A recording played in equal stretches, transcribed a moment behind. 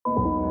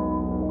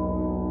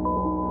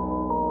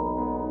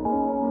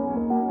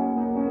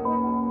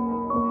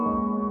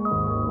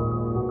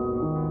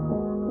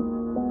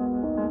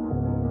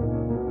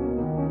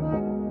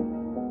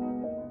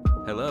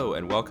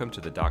welcome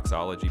to the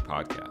Doxology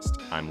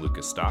Podcast. I'm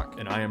Lucas Stock.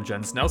 And I am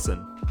Jens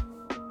Nelson.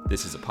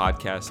 This is a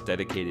podcast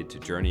dedicated to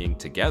journeying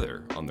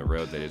together on the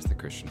road that is the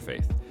Christian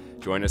faith.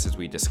 Join us as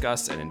we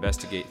discuss and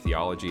investigate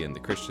theology and the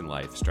Christian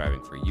life,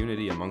 striving for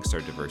unity amongst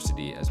our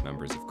diversity as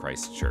members of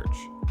Christ's Church.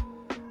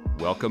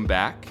 Welcome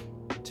back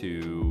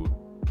to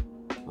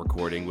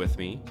recording with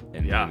me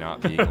and me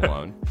not being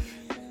alone.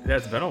 Yeah,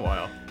 it's been a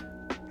while.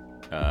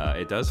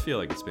 It does feel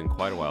like it's been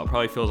quite a while. It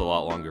probably feels a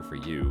lot longer for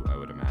you, I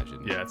would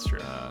imagine. Yeah, it's true.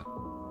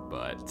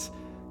 But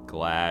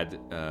glad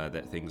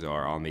that things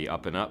are on the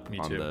up and up, Me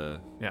on too.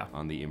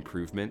 on the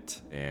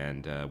improvement,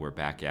 and we're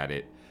back at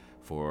it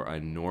for a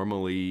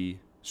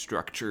normally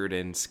structured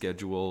and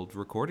scheduled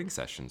recording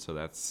session. So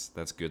that's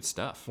good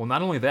stuff. Well,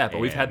 not only that, but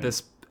we've had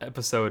this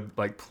episode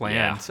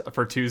planned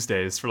for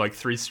Tuesdays for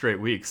 3 straight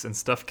weeks, and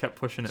stuff kept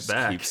pushing it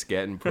back. Keeps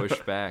getting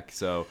pushed back.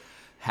 So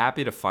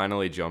happy to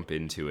finally jump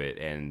into it.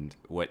 And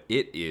what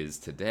it is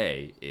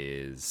today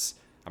is,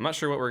 I'm not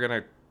sure what we're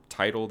gonna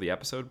title the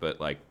episode,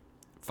 but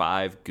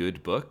 5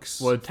 good books.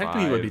 Well,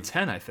 technically it would be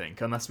 10, I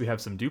think, unless we have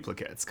some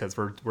duplicates, because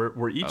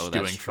we're each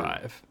doing true.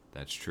 5.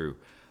 That's true.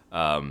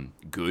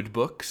 Good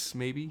books,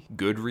 maybe.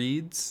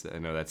 Goodreads. I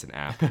know that's an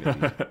app.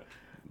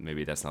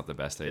 Maybe that's not the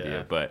best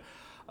idea, but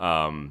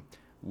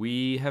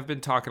we have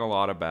been talking a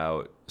lot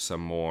about some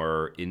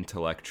more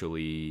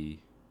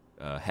intellectually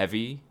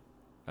heavy,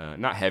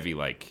 not heavy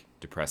like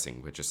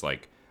depressing, but just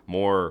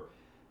more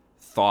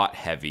thought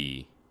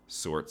heavy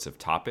sorts of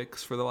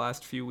topics for the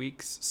last few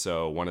weeks.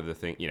 So one of the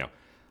things,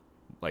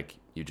 like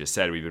you just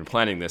said, we've been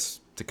planning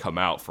this to come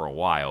out for a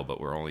while, but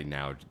we're only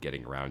now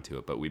getting around to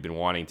it. But we've been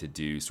wanting to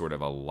do sort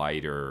of a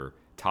lighter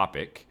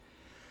topic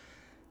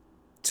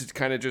to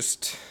kind of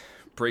just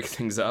break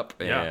things up,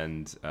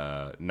 and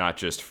not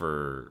just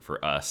for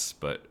us,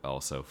 but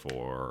also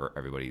for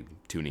everybody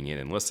tuning in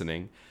and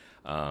listening.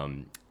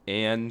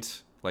 And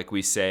like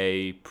we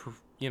say,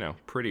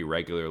 pretty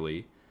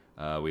regularly,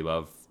 we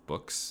love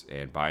books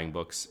and buying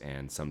books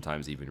and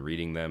sometimes even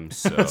reading them.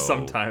 So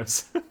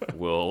sometimes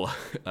we'll,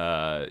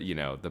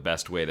 the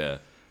best way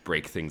to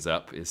break things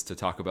up is to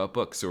talk about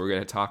books. So we're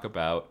going to talk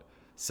about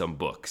some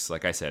books.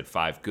 Like I said,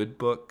 5 good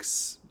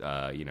books,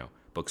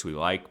 books we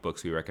like,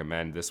 books we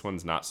recommend. This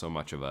one's not so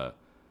much of a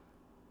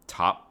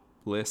top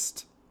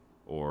list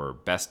or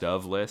best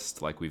of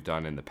list like we've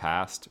done in the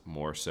past,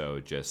 more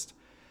so just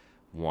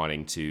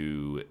wanting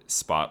to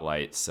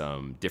spotlight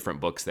some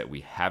different books that we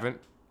haven't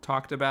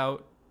talked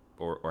about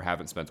or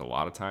haven't spent a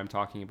lot of time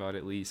talking about,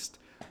 at least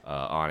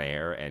on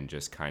air, and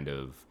just kind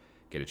of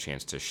get a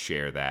chance to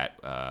share that,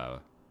 our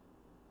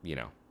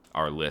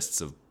lists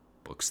of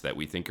books that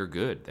we think are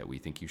good, that we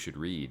think you should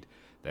read,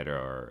 that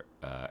are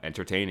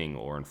entertaining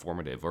or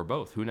informative or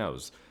both. Who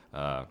knows?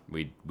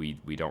 We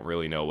don't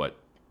really know what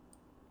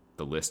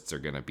the lists are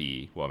going to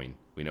be. Well, I mean,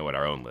 we know what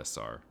our own lists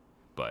are,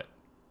 but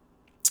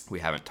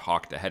we haven't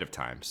talked ahead of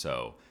time.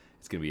 So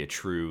it's going to be a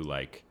true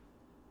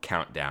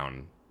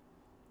countdown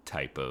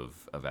type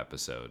of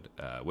episode,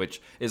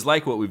 which is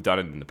like what we've done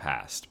in the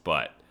past,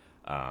 but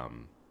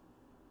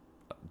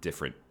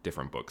different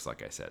books,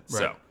 like I said. Right.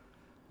 So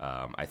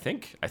I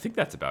think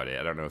that's about it.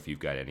 I don't know if you've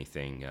got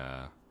anything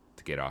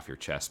to get off your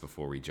chest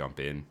before we jump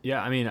in.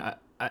 Yeah, I mean,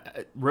 I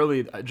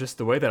really, just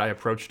the way that I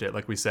approached it,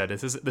 like we said,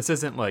 this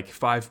isn't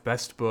 5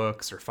 best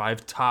books or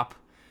 5 top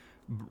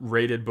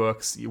rated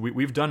books.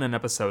 We've done an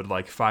episode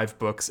 5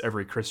 books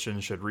every Christian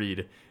should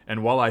read,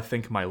 and while I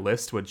think my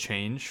list would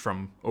change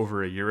from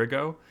over a year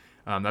ago,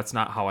 that's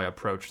not how I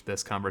approached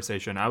this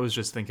conversation. I was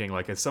just thinking,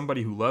 as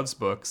somebody who loves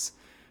books,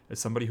 as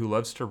somebody who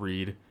loves to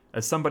read,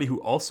 as somebody who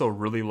also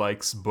really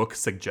likes book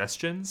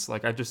suggestions,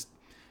 I just,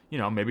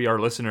 maybe our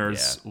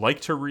listeners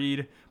like to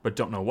read but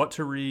don't know what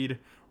to read,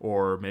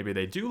 or maybe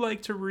they do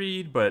like to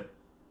read but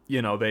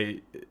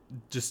they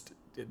just,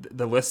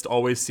 the list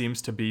always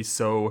seems to be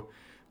so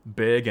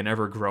big and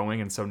ever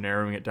growing, and so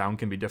narrowing it down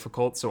can be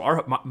difficult.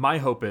 So my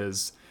hope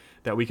is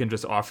that we can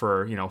just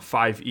offer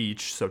 5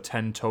 each, so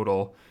 10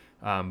 total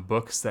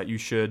books that you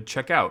should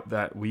check out,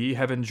 that we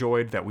have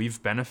enjoyed, that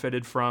we've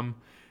benefited from,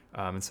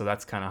 and so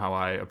that's kind of how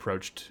I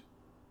approached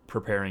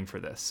preparing for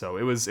this. So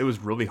it was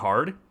really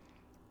hard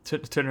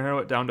to narrow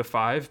it down to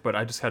 5, but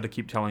I just had to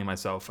keep telling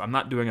myself I'm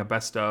not doing a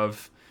best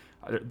of.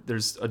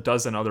 There's a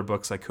dozen other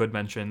books I could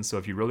mention, so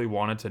if you really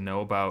wanted to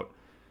know about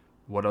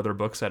what other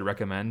books I'd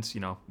recommend,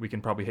 we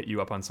can probably hit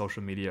you up on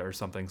social media or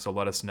something, so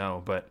let us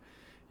know. But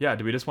yeah,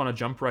 do we just want to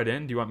jump right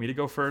in? Do you want me to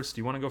go first?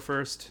 Do you want to go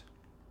first?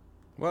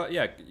 Well,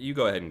 yeah, you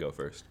go ahead and go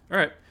first. All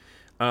right.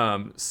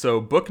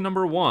 So book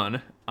number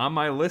 1 on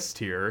my list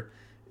here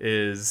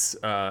is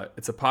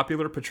it's a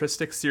popular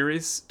patristic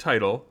series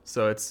title.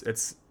 So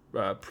it's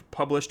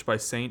published by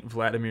St.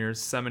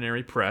 Vladimir's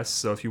Seminary Press.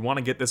 So if you want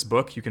to get this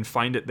book, you can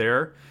find it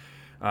there.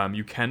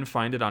 You can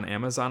find it on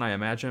Amazon, I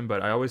imagine,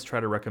 but I always try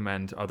to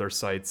recommend other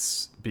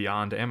sites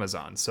beyond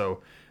Amazon.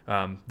 So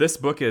this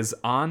book is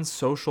On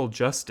Social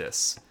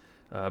Justice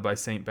by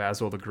St.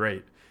 Basil the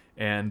Great.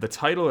 And the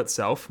title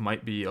itself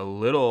might be a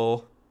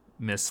little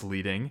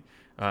misleading,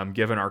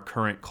 given our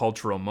current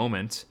cultural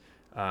moment.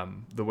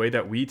 The way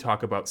that we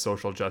talk about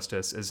social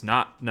justice is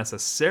not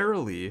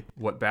necessarily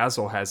what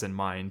Basil has in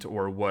mind,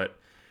 or what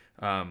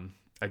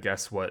I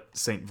guess what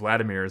Saint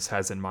Vladimir's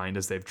has in mind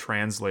as they've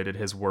translated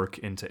his work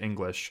into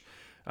English.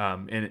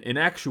 In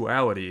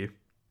actuality,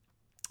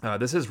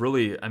 this is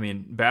really, I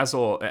mean,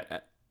 Basil,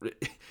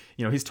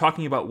 he's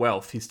talking about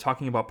wealth, he's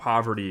talking about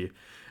poverty,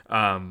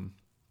 and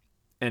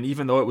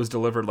even though it was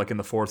delivered like in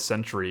the 4th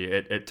century,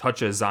 it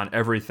touches on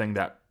everything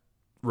that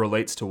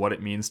relates to what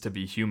it means to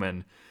be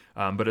human,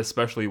 but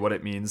especially what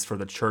it means for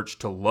the church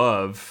to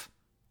love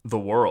the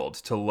world,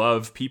 to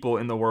love people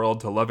in the world,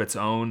 to love its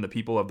own, the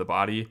people of the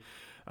body.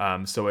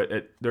 So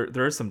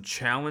there are some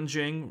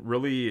challenging,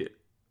 really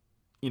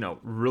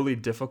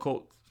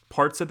difficult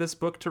parts of this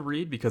book to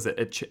read, because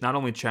it not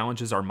only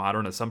challenges our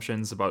modern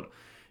assumptions about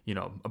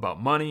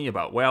money,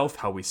 about wealth,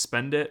 how we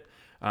spend it,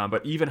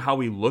 but even how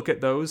we look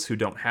at those who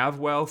don't have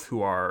wealth,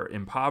 who are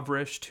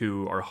impoverished,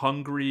 who are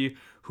hungry,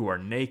 who are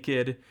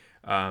naked.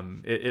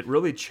 It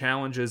really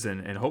challenges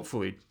and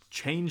hopefully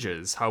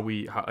changes how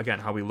we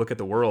look at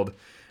the world.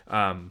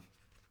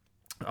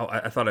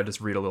 I thought I'd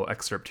just read a little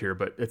excerpt here,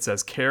 but it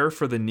says, "Care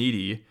for the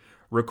needy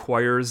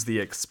requires the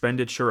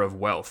expenditure of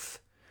wealth.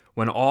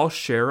 When all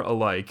share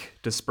alike,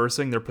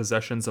 dispersing their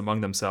possessions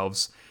among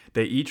themselves,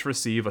 they each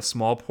receive a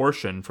small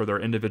portion for their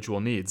individual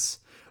needs.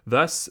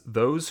 Thus,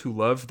 those who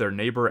love their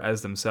neighbor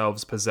as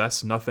themselves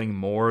possess nothing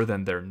more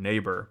than their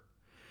neighbor.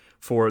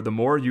 For the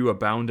more you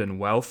abound in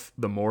wealth,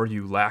 the more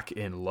you lack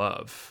in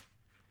love."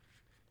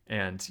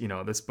 And,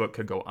 this book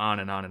could go on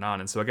and on and on.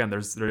 And so again,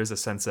 there is a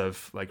sense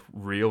of like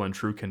real and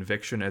true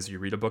conviction as you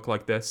read a book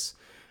like this.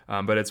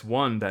 But it's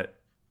one that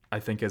I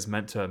think is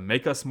meant to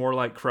make us more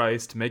like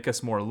Christ, make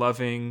us more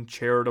loving,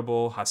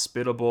 charitable,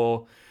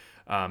 hospitable,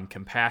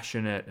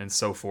 compassionate, and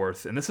so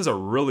forth. And this is a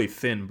really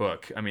thin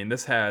book. I mean,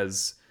 this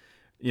has,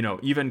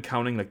 even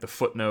counting like the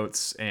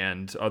footnotes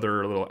and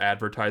other little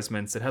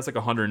advertisements, it has like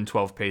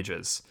 112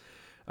 pages.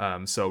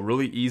 So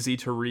really easy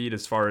to read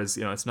as far as,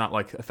 it's not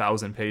like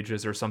 1,000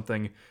 pages or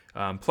something.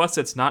 Plus,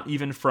 it's not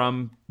even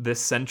from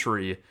this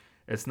century.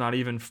 It's not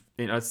even,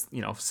 it's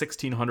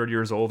 1,600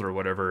 years old or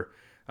whatever.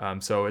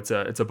 So it's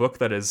a book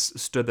that has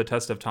stood the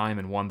test of time,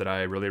 and one that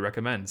I really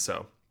recommend.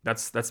 So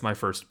that's my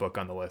first book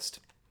on the list.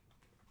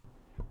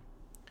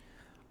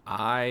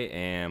 I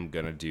am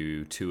gonna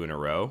do 2 in a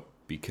row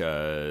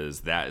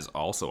because that is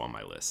also on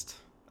my list.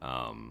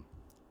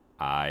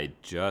 I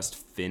just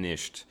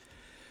finished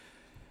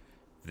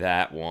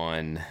that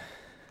one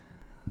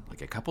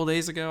like a couple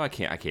days ago. I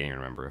can't even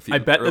remember. I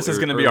bet this is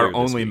going to be our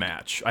only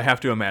match. I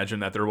have to imagine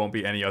that there won't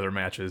be any other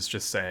matches,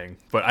 just saying.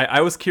 But I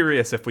was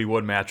curious if we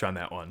would match on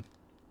that one.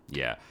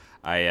 Yeah.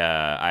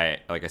 I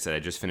like I said, I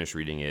just finished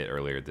reading it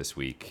earlier this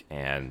week,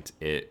 and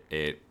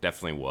it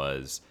definitely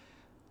was.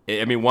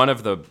 I mean, one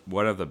of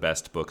the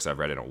best books I've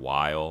read in a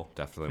while.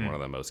 Definitely one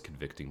of the most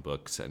convicting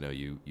books. I know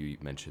you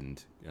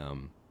mentioned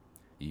you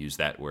used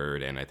that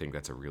word, and I think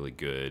that's a really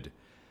good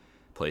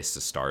place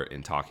to start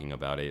in talking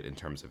about it in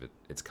terms of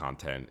its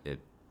content.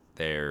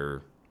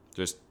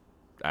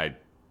 I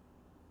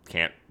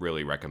can't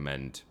really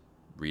recommend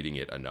reading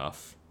it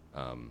enough,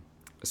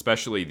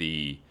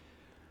 especially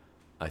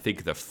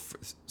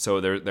so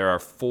there are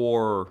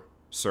 4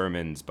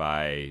 sermons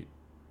by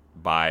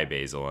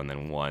Basil, and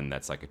then one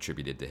that's like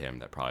attributed to him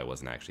that probably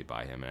wasn't actually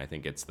by him. And I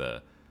think it's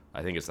the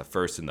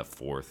first and the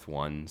fourth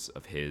ones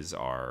of his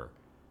are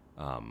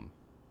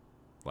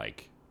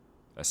like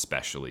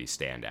especially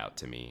stand out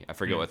to me. I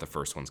forget what the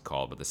first one's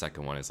called, but the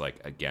second one is like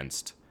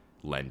against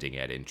lending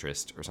at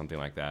interest or something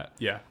like that.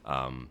 Yeah.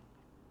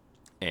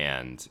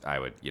 And I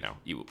would,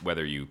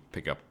 whether you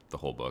pick up the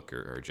whole book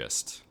or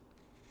just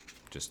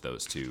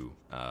those 2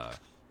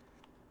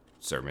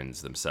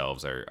 sermons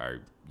themselves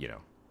are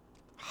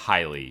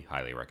highly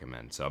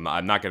recommend. So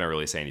I'm not going to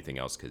really say anything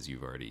else because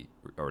you've already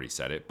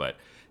said it. But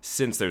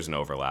since there's an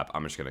overlap,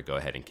 I'm just going to go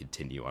ahead and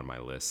continue on my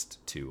list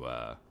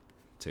to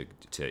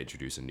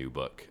introduce a new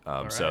book.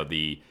 Right. So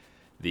the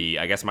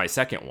I guess my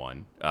second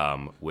one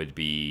would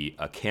be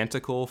A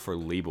Canticle for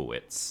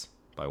Leibowitz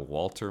by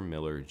Walter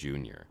Miller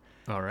Jr.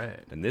 All right.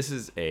 And this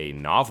is a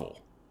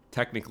novel.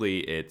 Technically,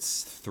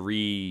 it's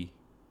 3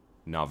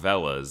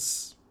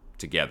 novellas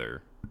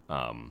together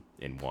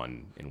in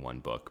one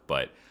book.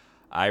 But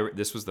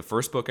this was the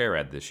first book I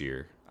read this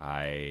year.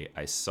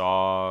 I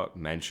saw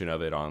mention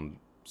of it on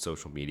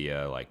social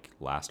media like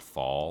last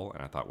fall,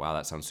 and I thought, wow,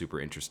 that sounds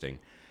super interesting.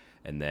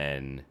 And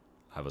then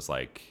I was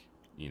like,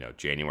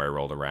 January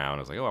rolled around.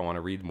 I was like, oh, I want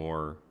to read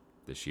more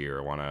this year.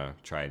 I want to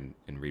try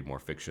and read more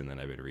fiction than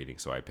I've been reading.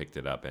 So I picked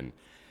it up, and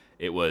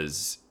it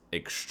was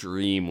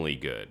extremely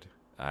good.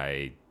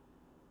 I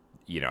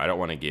don't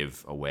want to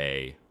give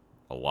away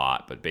a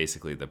lot, but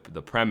basically the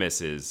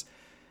premise is,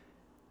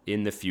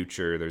 in the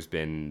future, there's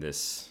been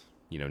this,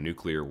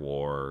 nuclear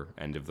war,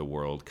 end of the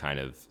world kind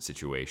of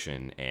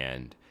situation,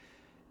 and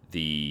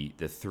the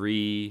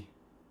 3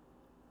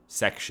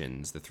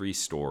 sections, the 3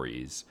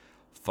 stories,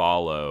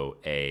 follow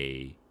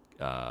a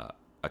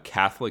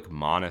Catholic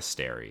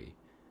monastery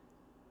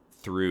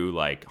through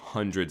like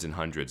hundreds and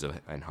hundreds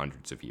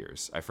of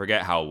years. I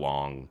forget how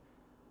long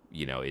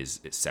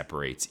it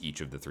separates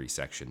each of the three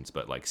sections,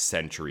 but like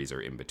centuries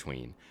are in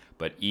between.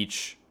 But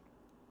each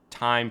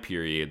time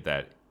period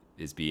that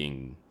is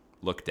being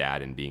looked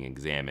at and being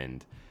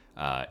examined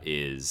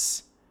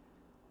is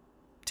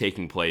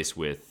taking place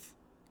with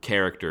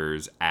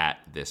characters at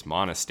this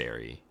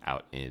monastery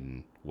out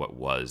in what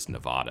was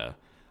Nevada,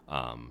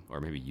 or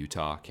maybe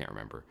Utah, can't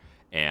remember.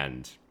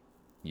 And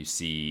you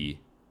see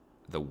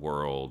the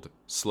world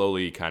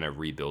slowly kind of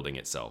rebuilding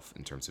itself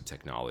in terms of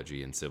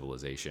technology and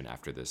civilization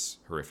after this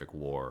horrific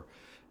war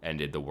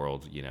ended the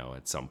world,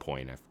 at some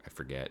point, I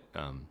forget.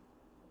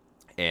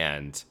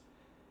 And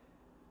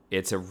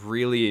it's a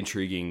really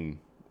intriguing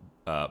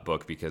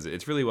book because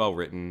it's really well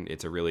written.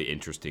 It's a really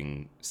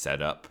interesting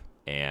setup,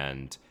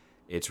 and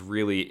it's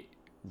really,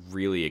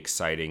 really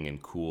exciting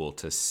and cool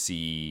to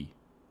see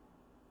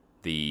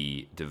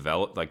the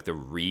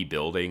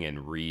rebuilding and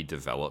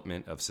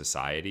redevelopment of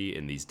society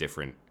in these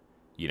different,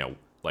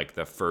 like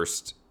the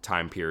first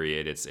time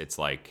period, it's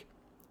like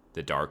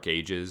the Dark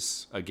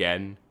Ages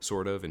again,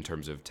 sort of, in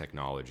terms of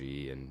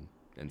technology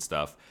and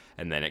stuff.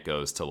 And then it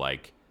goes to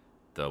like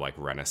the like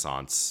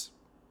Renaissance,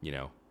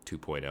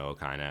 2.0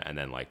 kind of, and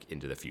then like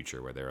into the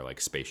future where there are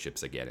like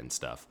spaceships again and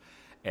stuff.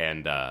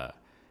 And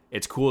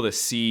it's cool to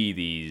see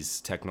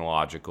these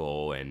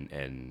technological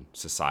and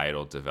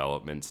societal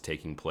developments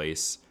taking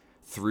place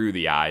through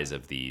the eyes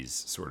of these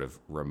sort of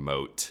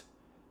remote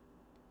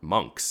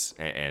monks,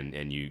 and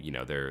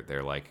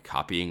they're like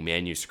copying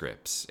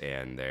manuscripts,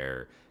 and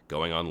they're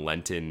going on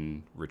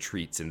Lenten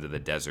retreats into the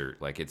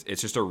desert. Like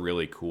it's just a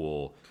really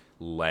cool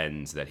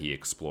lens that he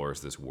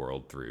explores this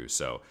world through.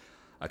 So,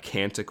 A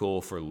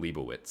Canticle for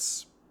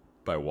Leibowitz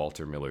by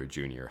Walter Miller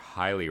Jr.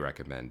 highly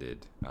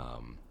recommended.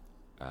 And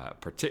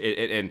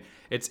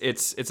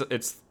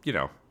it's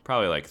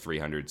probably like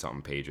 300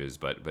 something pages,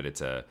 but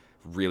it's a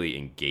really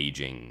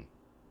engaging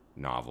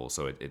novel.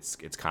 So it's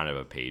kind of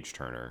a page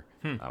turner.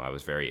 I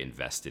was very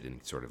invested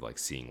in sort of like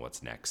seeing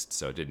what's next.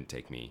 So it didn't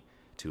take me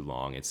too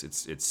long. It's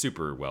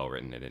super well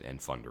written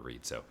and fun to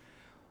read. So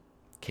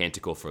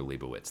Canticle for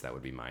Leibowitz, that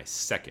would be my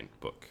second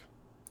book.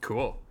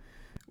 Cool.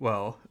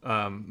 Well,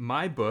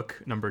 my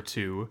book number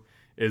 2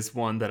 is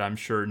one that I'm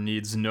sure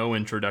needs no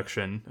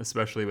introduction,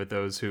 especially with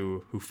those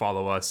who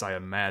follow us, I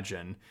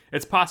imagine.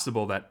 It's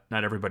possible that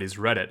not everybody's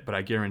read it, but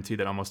I guarantee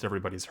that almost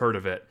everybody's heard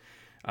of it.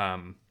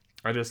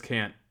 I just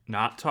can't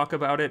not talk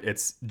about it.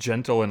 It's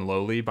Gentle and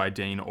Lowly by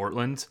Dane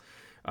Ortlund.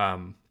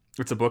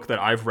 It's a book that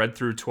I've read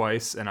through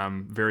twice, and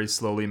I'm very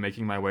slowly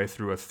making my way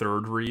through a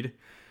third read.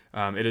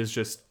 It is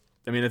just,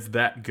 it's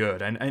that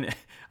good. And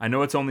I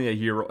know it's only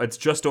it's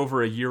just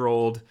over a year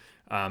old.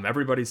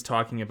 Everybody's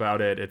talking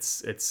about it.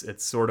 It's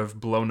sort of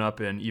blown up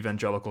in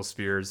evangelical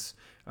spheres,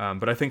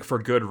 but I think for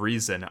good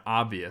reason.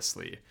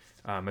 Obviously,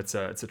 it's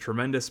a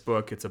tremendous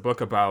book. It's a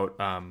book about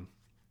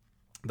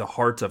the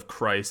heart of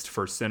Christ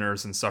for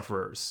sinners and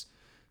sufferers.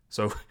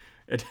 So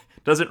it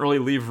doesn't really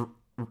leave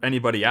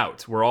anybody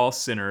out. We're all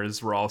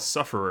sinners. We're all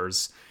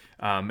sufferers,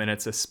 and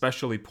it's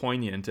especially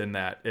poignant in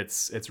that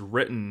it's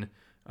written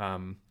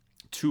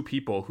to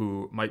people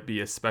who might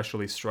be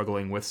especially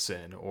struggling with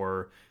sin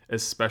or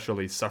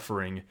especially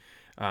suffering.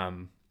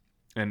 And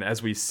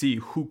as we see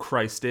who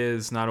Christ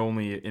is, not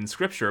only in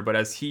Scripture, but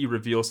as he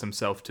reveals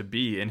himself to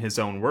be in his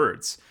own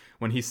words,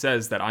 when he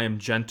says that I am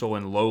gentle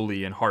and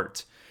lowly in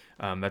heart.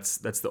 That's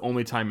the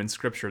only time in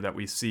Scripture that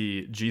we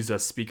see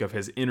Jesus speak of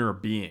his inner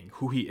being,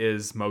 who he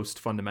is most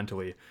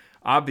fundamentally.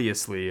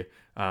 Obviously,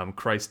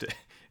 Christ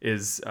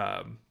is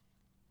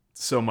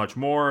so much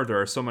more.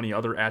 There are so many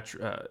other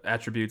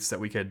attributes that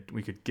we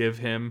could give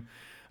him,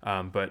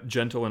 but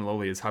gentle and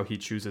lowly is how he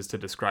chooses to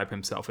describe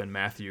himself in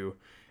Matthew.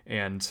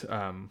 And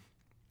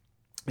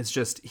it's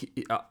just,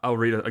 I'll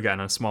read again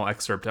a small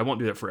excerpt. I won't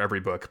do that for every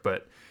book,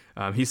 but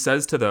he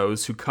says to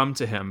those who come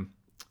to him,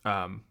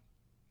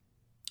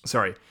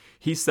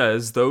 he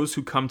says, those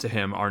who come to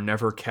him are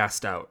never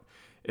cast out.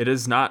 It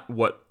is not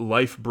what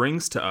life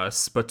brings to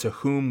us, but to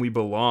whom we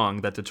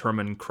belong that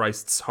determine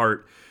Christ's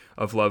heart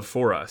of love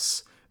for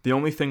us. The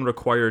only thing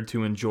required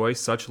to enjoy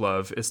such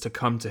love is to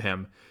come to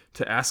him,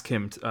 to ask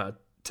him to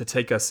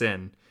take us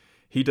in.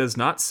 He does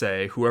not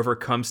say, whoever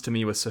comes to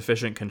me with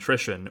sufficient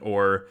contrition,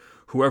 or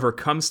whoever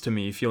comes to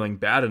me feeling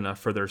bad enough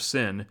for their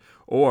sin,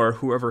 or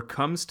whoever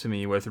comes to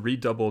me with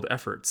redoubled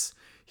efforts.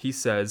 He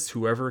says,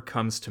 whoever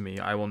comes to me,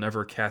 I will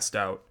never cast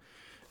out.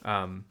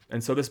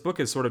 And so this book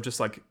is sort of just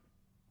like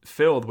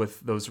filled with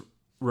those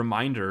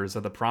reminders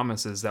of the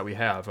promises that we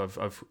have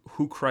of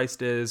who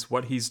Christ is,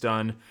 what he's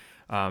done,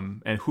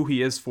 and who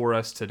he is for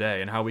us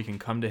today, and how we can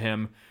come to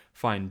him,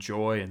 find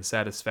joy and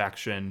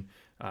satisfaction,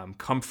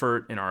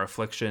 comfort in our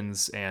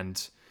afflictions.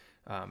 And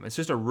it's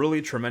just a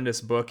really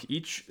tremendous book.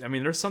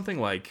 There's something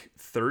like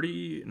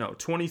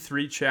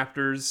 23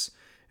 chapters,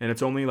 and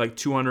it's only like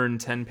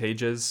 210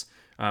 pages.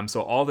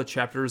 So all the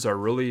chapters are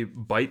really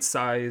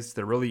bite-sized.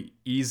 They're really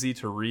easy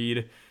to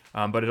read,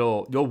 but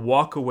you'll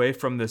walk away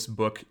from this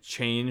book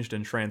changed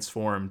and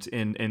transformed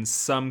in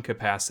some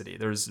capacity.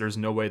 There's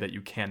no way that you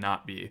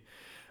cannot be,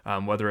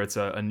 whether it's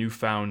a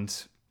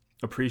newfound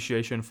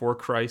appreciation for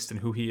Christ and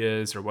who he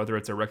is, or whether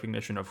it's a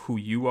recognition of who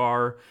you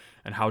are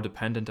and how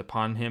dependent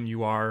upon him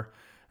you are.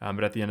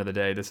 But at the end of the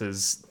day,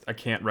 I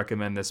can't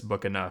recommend this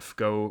book enough.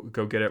 Go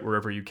get it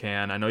wherever you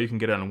can. I know you can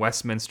get it on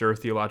Westminster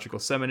Theological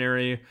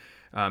Seminary.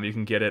 You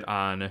can get it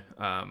on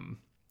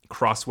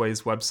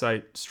Crossway's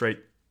website, straight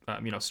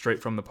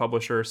from the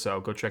publisher. So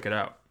go check it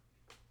out.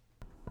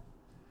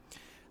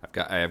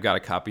 I've got a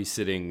copy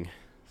sitting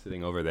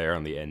over there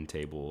on the end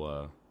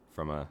table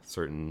from a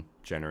certain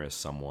generous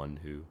someone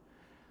who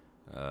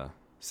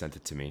sent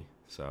it to me.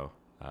 So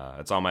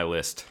it's on my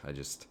list.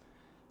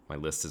 My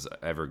list is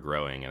ever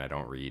growing, and I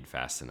don't read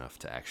fast enough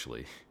to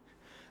actually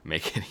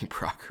make any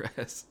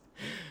progress.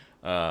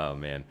 Oh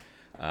man,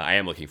 I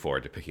am looking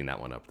forward to picking that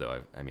one up,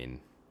 though. I mean,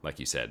 like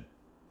you said,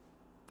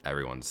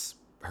 everyone's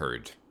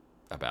heard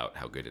about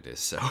how good it is,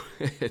 so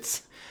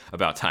it's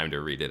about time to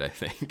read it, I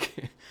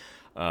think.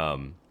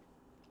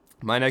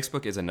 My next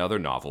book is another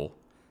novel.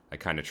 I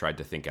kind of tried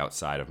to think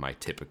outside of my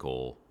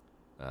typical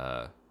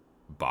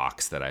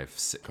box that I've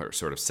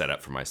sort of set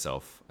up for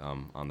myself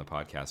on the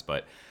podcast,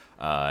 but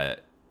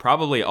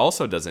probably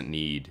also doesn't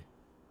need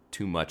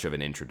too much of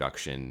an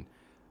introduction.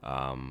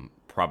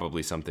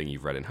 Probably something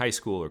you've read in high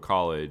school or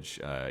college,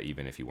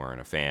 even if you weren't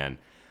a fan.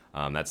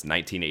 That's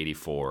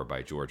 1984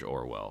 by George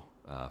Orwell.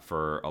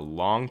 For a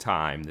long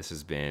time, this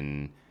has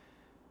been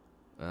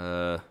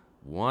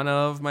one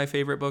of my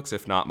favorite books,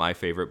 if not my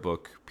favorite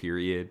book,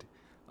 period.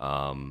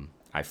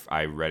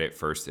 I read it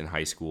first in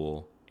high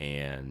school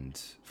and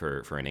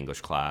for an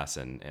English class,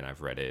 and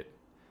I've read it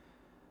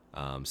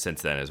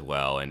since then as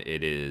well. And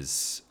it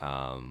is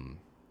a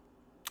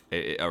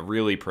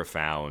really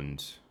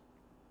profound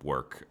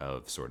work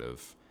of sort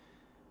of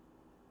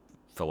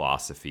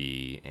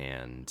philosophy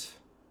and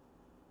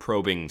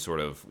probing sort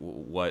of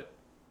what,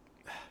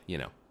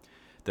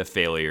 the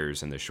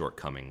failures and the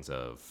shortcomings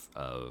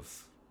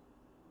of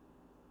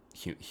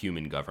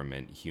human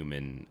government,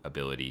 human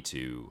ability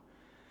to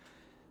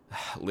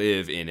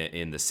live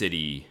in the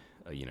city,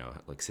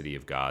 like city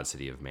of God,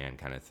 city of man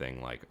kind of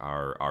thing. Like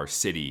our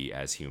city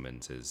as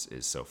humans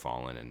is so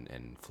fallen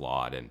and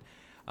flawed. And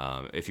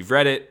if you've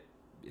read it,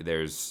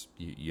 there's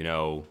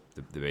the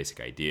basic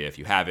idea. If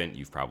you haven't,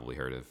 you've probably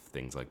heard of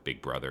things like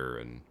Big Brother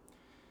and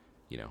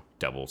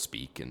double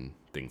speak and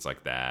things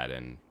like that.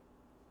 And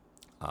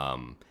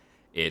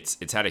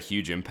it's had a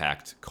huge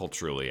impact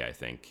culturally, I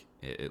think,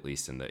 at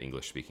least in the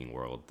English speaking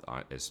world,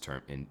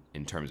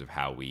 in terms of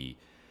how we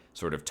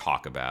sort of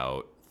talk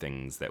about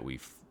things that we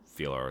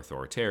feel are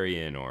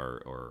authoritarian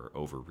or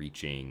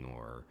overreaching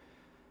or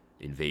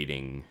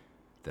invading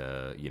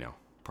the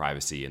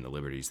privacy and the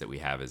liberties that we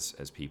have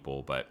as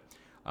people. But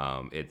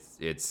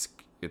it's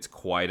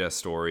quite a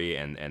story,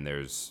 and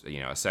there's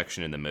a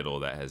section in the middle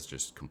that has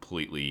just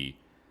completely,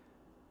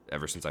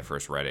 ever since I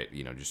first read it,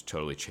 just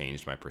totally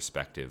changed my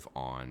perspective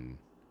on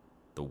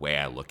the way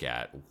I look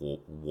at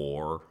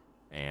war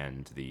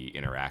and the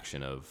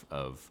interaction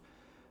of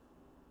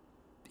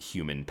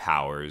human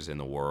powers in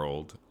the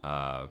world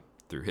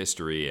through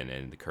history and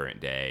in the current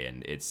day.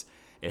 And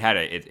it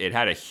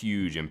had a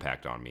huge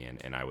impact on me,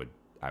 and I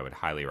would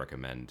highly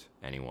recommend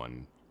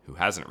anyone who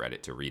hasn't read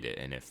it to read it.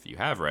 And if you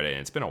have read it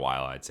and it's been a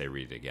while, I'd say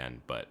read it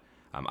again. But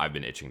I've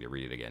been itching to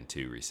read it again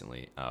too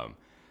recently,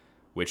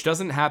 which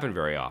doesn't happen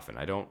very often.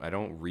 I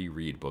don't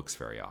reread books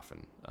very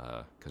often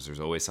because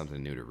there's always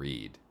something new to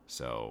read.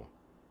 So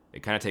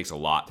it kind of takes a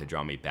lot to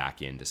draw me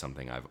back into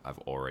something I've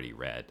already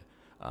read.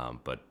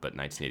 But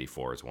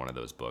 1984 is one of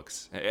those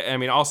books. I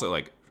mean, also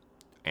like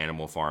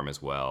Animal Farm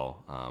as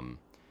well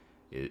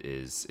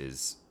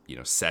is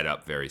set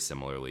up very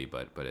similarly,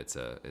 but it's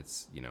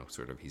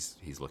sort of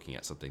he's looking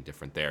at something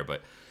different there.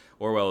 But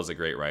Orwell is a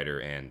great writer,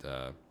 and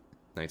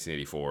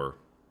 1984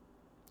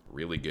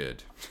 really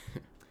good.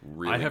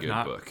 Really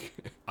good book.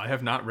 I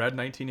have not read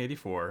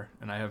 1984,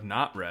 and I have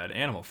not read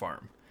Animal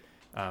Farm.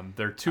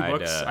 They're two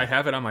books. I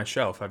have it on my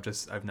shelf.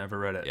 I've never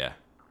read it.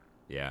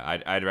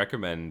 Yeah. I'd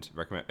recommend.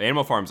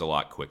 Animal Farm's a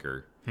lot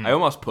quicker. I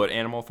almost put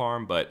Animal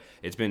Farm, but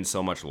it's been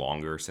so much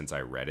longer since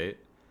I read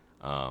it.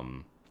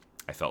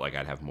 I felt like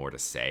I'd have more to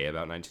say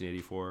about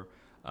 1984.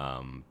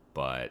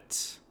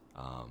 But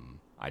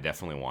I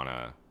definitely want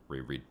to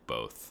reread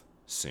both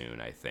soon,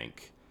 I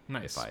think.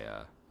 Nice.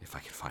 If I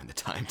can find the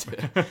time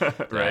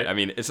to. Right. I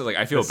mean, it's just like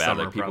I feel bad.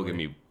 Like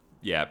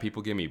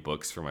people give me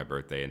books for my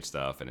birthday and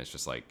stuff, and it's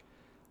just like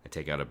I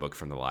take out a book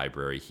from the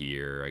library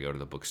here, I go to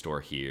the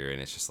bookstore here,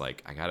 and it's just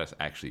like I gotta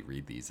actually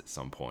read these at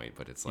some point.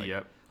 But it's like,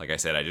 like I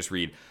said,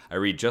 I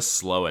read just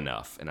slow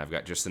enough, and I've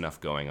got just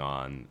enough going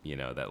on,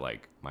 that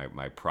like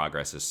my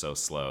progress is so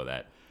slow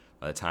that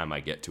by the time I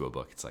get to a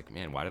book, it's like,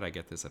 man, why did I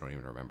get this? I don't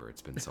even remember.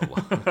 It's been so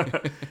long.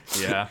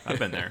 Yeah, I've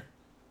been there.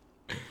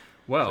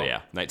 Well, so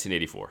yeah,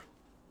 1984.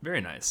 Very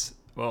nice.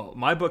 Well,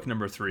 my book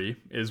number 3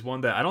 is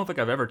one that I don't think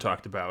I've ever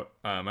talked about.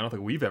 I don't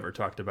think we've ever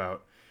talked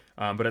about,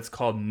 but it's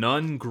called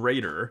None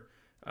Greater,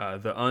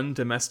 The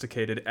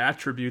Undomesticated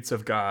Attributes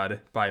of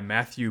God by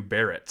Matthew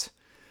Barrett.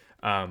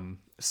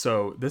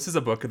 So this is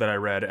a book that I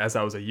read as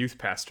I was a youth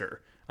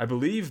pastor. I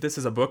believe this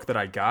is a book that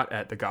I got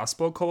at the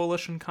Gospel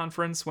Coalition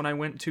conference when I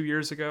went 2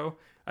 years ago.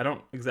 I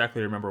don't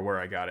exactly remember where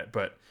I got it,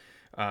 but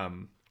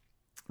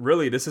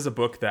really, this is a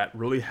book that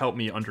really helped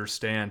me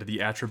understand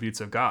the attributes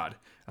of God.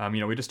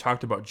 We just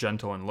talked about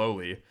gentle and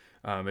lowly.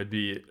 It'd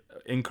be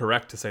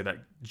incorrect to say that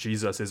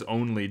Jesus is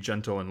only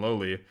gentle and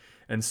lowly.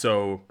 And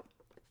so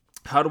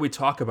how do we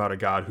talk about a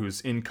God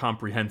who's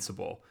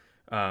incomprehensible?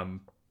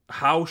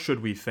 How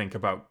should we think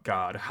about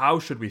God? How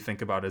should we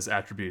think about his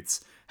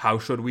attributes? How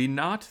should we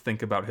not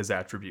think about his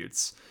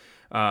attributes?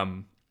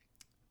 We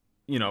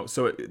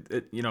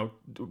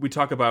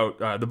talk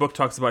about, the book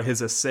talks about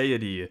his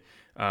aseity,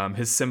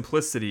 his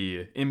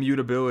simplicity,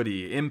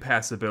 immutability,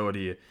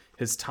 impassibility,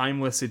 his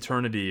timeless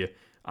eternity,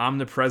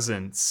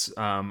 omnipresence,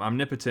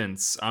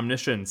 omnipotence,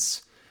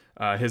 omniscience,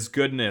 his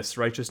goodness,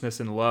 righteousness,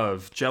 and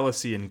love,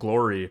 jealousy and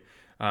glory.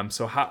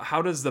 So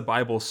how does the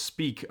Bible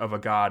speak of a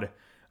God?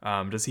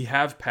 Does he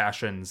have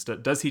passions?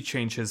 Does he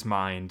change his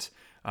mind?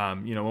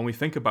 When we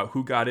think about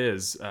who God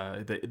is,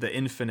 the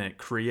infinite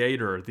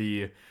creator,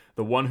 the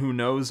one who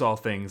knows all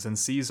things and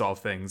sees all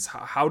things,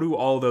 how do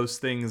all those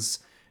things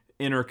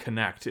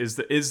interconnect?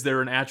 Is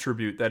there an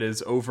attribute that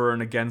is over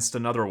and against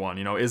another one?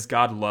 Is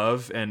God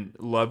love, and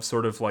love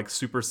sort of like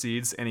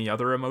supersedes any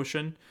other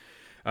emotion?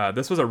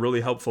 This was a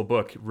really helpful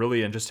book,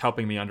 really, in just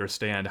helping me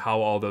understand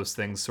how all those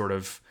things sort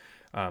of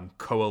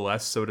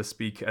coalesce, so to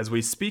speak, as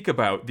we speak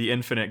about the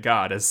infinite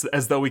God,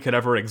 as though we could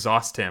ever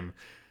exhaust him.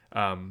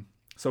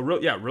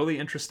 Really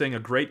interesting, a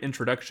great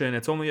introduction.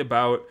 It's only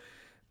about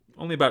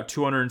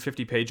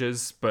 250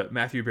 pages, but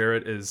Matthew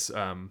Barrett is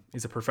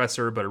he's a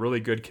professor, but a really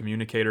good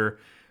communicator.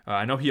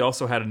 I know he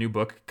also had a new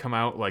book come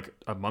out like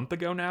a month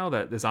ago now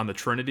that is on the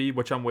Trinity,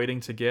 which I'm waiting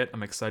to get.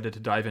 I'm excited to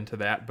dive into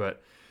that,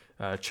 but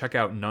check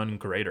out None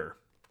Greater.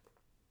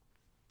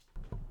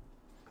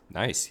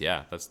 Nice,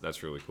 yeah,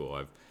 that's really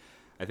cool.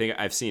 I think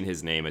I've seen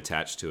his name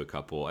attached to a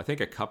couple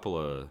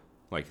of,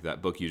 like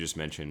that book you just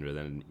mentioned, or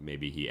then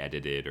maybe he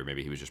edited, or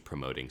maybe he was just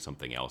promoting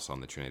something else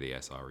on the Trinity I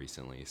saw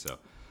recently. So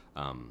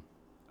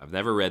I've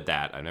never read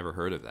that. I've never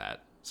heard of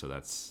that. So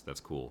that's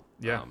cool.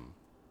 Yeah.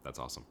 That's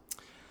awesome.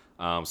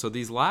 So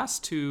these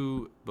last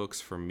two books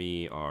for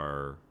me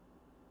are,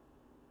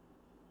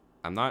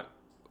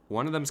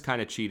 one of them's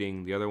kind of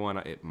cheating. The other one,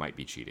 it might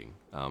be cheating.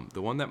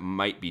 The one that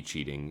might be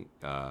cheating,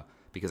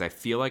 because I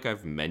feel like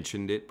I've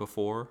mentioned it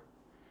before.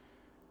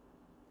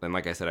 And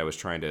like I said, I was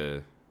trying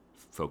to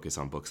focus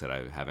on books that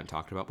I haven't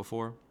talked about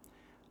before.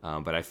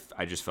 But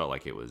I just felt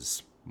like it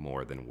was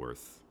more than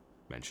worth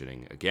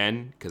mentioning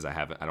again, because I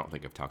don't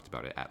think I've talked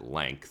about it at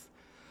length.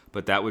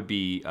 But that would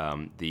be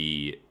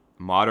the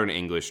modern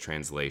English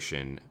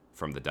translation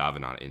from the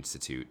Davenant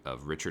Institute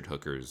of Richard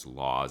Hooker's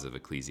Laws of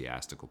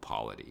Ecclesiastical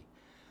Polity.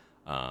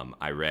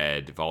 I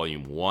read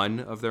volume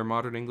 1 of their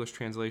modern English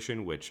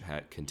translation, which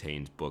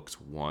contains books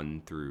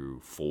 1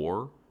 through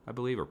 4, I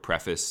believe, or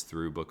preface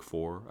through book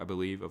 4, I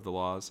believe, of the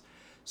laws.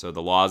 So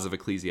the Laws of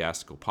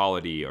Ecclesiastical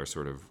Polity are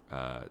sort of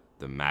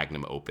the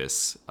magnum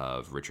opus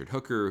of Richard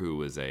Hooker, who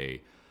was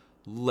a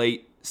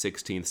late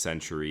 16th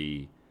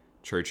century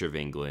Church of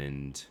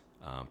England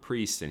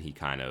priest, and he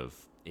kind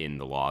of, in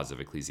the Laws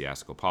of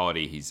Ecclesiastical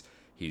Polity,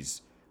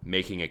 he's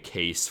making a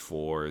case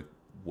for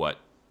what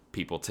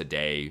people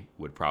today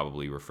would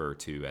probably refer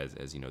to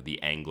as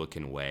the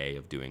Anglican way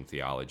of doing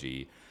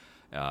theology.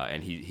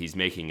 And he's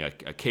making a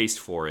case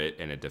for it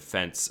and a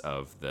defense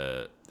of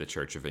the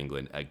Church of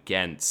England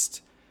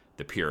against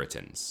the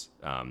Puritans,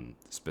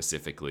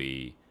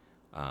 specifically.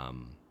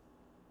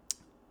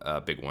 A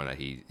big one that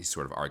he's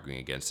sort of arguing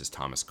against is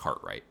Thomas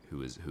Cartwright,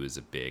 who is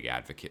a big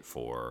advocate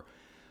for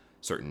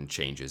certain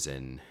changes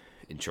in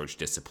church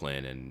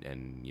discipline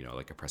and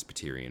like a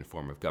Presbyterian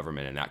form of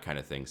government and that kind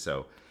of thing.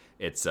 So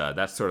it's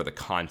that's sort of the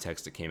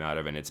context it came out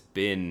of, and it's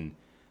been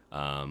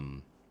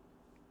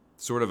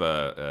sort of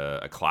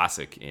a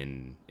classic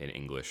in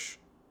English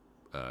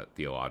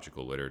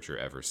theological literature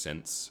ever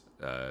since.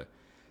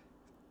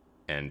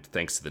 And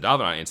thanks to the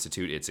Davenant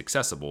Institute, it's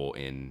accessible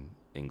in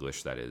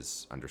English that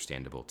is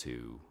understandable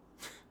to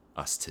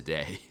us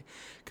today,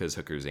 because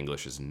Hooker's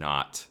English is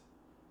not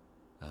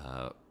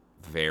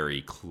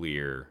very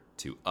clear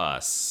to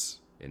us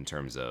in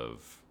terms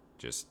of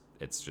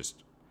it's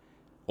just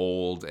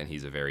old, and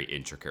he's a very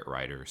intricate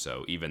writer.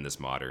 So even this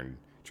modern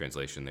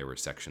translation, there were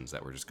sections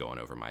that were just going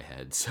over my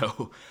head.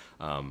 So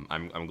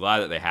I'm glad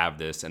that they have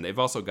this, and they've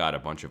also got a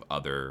bunch of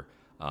other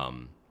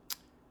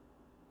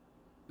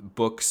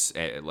books,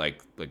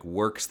 like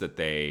works that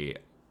they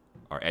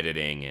are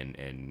editing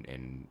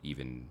and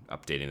even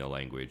updating the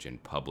language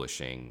and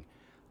publishing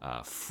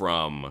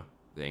from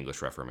the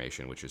English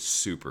Reformation, which is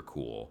super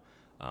cool.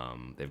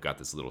 They've got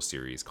this little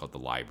series called the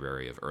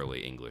Library of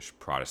Early English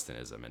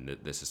Protestantism, and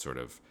this is sort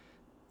of,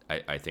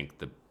 I think,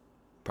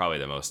 probably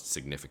the most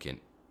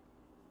significant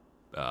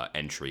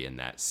entry in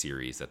that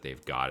series that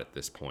they've got at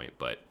this point.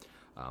 But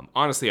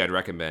honestly, I'd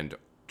recommend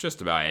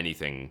just about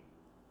anything.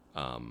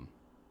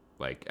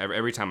 Like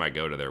every time I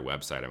go to their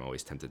website, I'm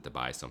always tempted to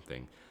buy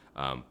something.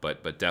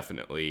 But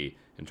definitely,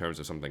 in terms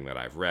of something that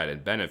I've read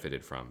and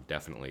benefited from,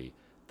 definitely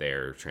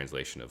their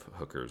translation of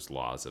Hooker's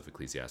Laws of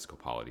Ecclesiastical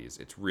Polity.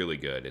 It's really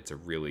good. It's a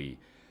really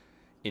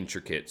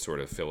intricate sort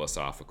of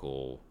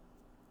philosophical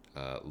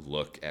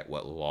look at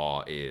what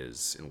law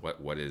is and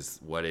what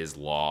is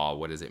law,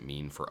 what does it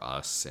mean for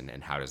us,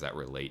 and how does that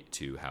relate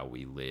to how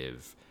we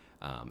live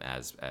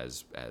as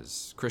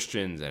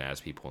Christians and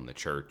as people in the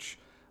church,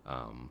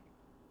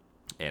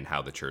 and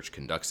how the church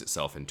conducts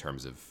itself in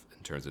terms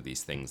of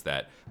these things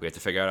that we have to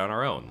figure out on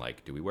our own.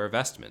 Like, do we wear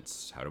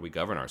vestments? How do we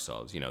govern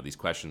ourselves? These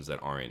questions that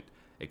aren't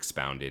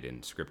expounded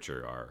in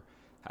Scripture are,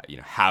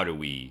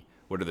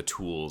 what are the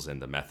tools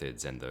and the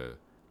methods and the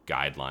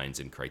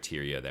guidelines and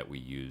criteria that we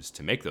use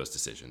to make those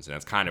decisions? And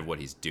that's kind of what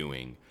he's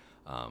doing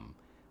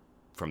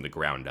from the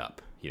ground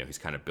up. He's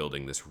kind of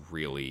building this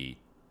really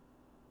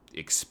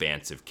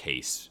expansive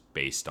case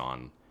based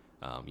on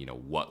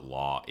what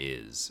law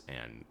is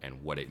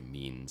and what it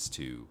means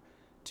to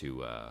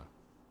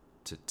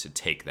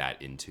take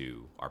that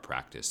into our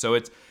practice. So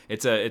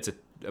it's a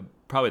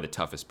probably the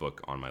toughest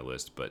book on my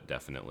list, but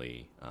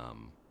definitely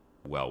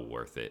well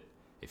worth it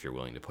if you're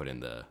willing to put in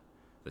the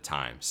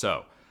time.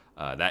 So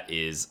that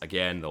is,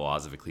 again, The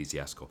Laws of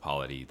Ecclesiastical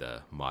Polity,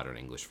 the modern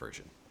English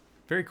version.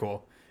 Very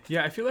cool.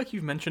 Yeah, I feel like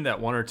you've mentioned that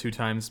one or two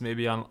times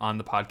maybe on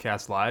the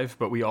podcast live,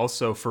 but we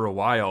also, for a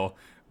while,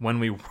 when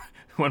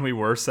we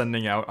were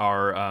sending out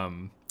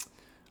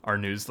our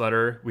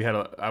newsletter,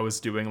 I was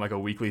doing like a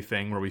weekly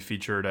thing where we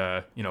featured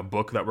a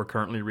book that we're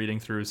currently reading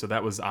through, so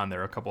that was on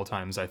there a couple of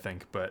times, I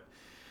think. But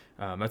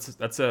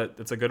that's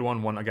a good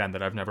one again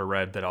that I've never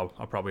read that I'll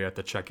probably have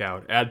to check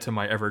out, add to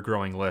my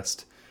ever-growing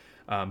list.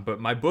 But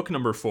my book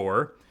number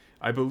 4,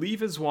 I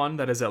believe, is one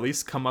that has at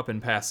least come up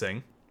in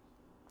passing.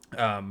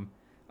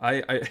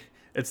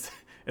 It's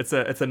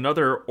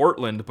another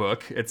Ortlund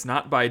book. It's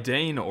not by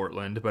Dane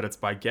Ortlund, but it's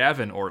by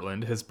Gavin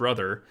Ortlund, his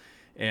brother,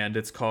 and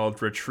it's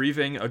called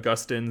Retrieving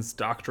Augustine's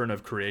Doctrine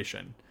of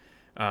Creation.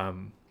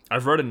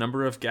 I've read a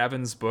number of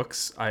Gavin's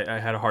books. I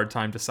had a hard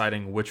time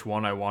deciding which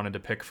one I wanted to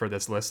pick for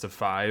this list of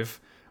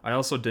 5. I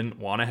also didn't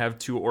want to have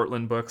 2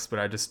 Ortlund books,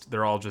 but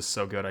they're all just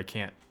so good I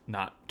can't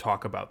not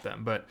talk about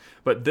them.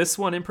 But this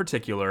one in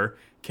particular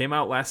came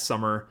out last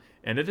summer,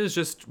 and it is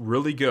just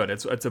really good.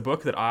 It's a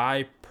book that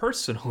I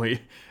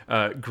personally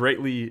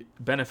greatly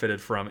benefited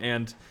from,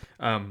 and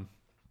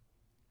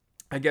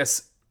I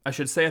guess I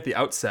should say at the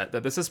outset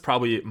that this is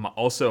probably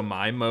also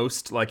my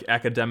most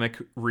academic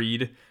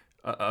read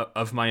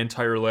of my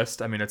entire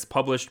list. I mean, it's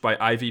published by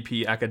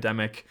IVP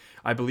Academic.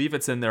 I believe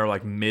it's in their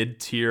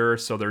mid-tier,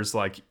 so there's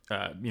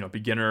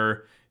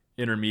beginner,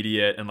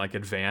 intermediate, and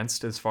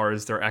advanced as far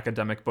as their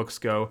academic books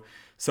go.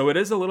 So it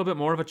is a little bit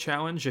more of a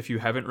challenge if you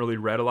haven't really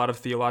read a lot of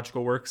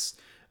theological works.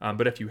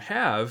 But if you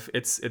have,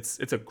 it's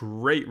a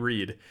great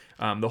read.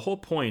 The whole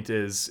point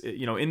is,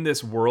 in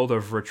this world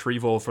of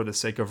retrieval for the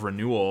sake of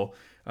renewal,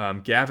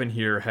 Gavin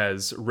here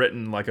has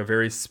written a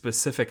very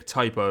specific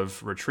type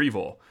of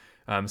retrieval.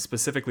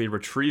 Specifically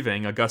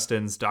retrieving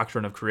Augustine's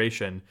Doctrine of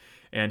Creation,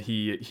 and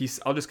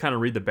I'll just kind of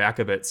read the back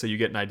of it so you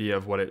get an idea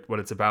of what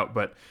it's about.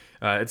 But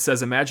it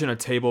says, imagine a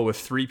table with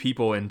 3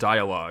 people in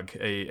dialogue: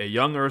 a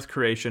young Earth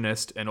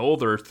creationist, an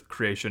old Earth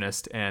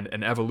creationist, and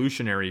an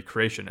evolutionary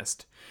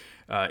creationist.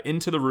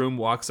 Into the room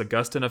walks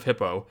Augustine of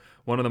Hippo,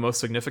 one of the most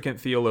significant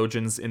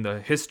theologians in the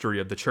history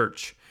of the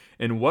Church.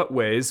 In what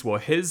ways will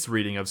his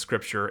reading of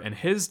Scripture and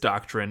his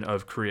doctrine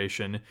of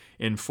creation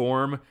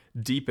inform,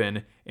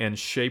 deepen, and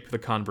shape the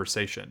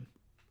conversation?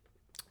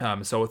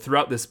 So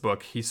throughout this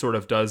book, he sort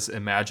of does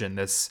imagine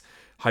this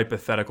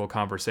hypothetical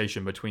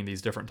conversation between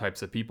these different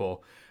types of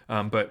people.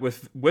 But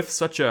with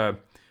such a,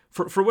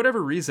 for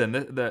whatever reason,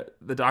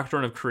 the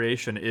doctrine of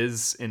creation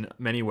is in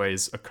many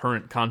ways a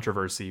current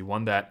controversy,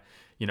 one that,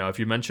 if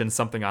you mention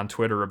something on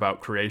Twitter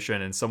about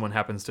creation and someone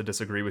happens to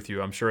disagree with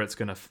you, I'm sure it's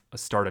going to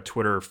start a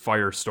Twitter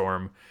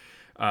firestorm.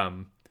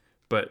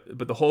 But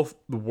the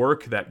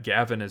work that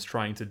Gavin is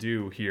trying to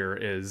do here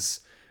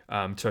is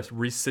to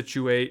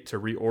resituate, to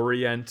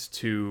reorient,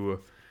 to,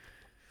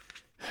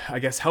 I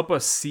guess, help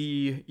us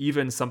see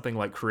even something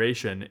like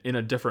creation in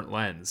a different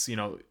lens,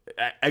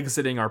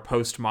 exiting our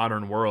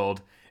postmodern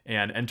world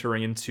and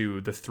entering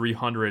into the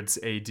 300s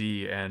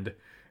AD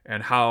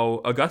and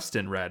how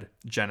Augustine read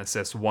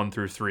Genesis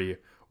 1-3.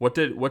 What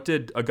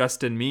did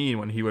Augustine mean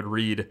when he would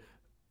read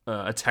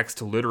a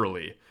text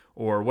literally?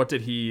 Or what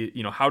did he,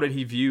 how did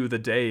he view the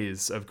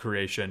days of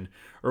creation,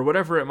 or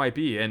whatever it might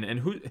be? And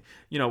who,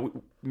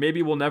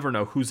 maybe we'll never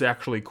know who's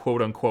actually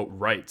quote unquote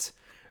right.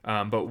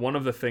 But one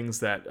of the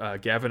things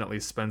that Gavin at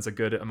least spends a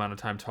good amount of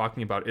time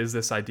talking about is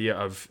this idea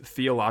of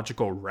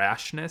theological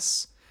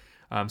rashness.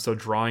 So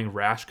drawing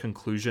rash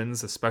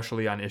conclusions,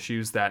 especially on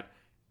issues that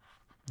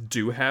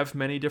do have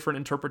many different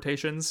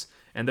interpretations,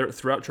 and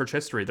throughout church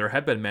history there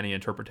have been many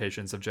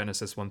interpretations of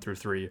Genesis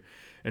 1-3,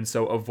 and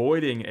so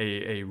avoiding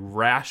a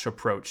rash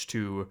approach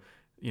to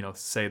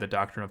say the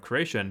doctrine of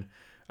creation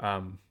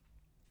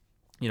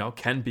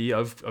can be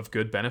of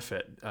good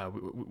benefit.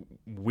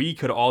 We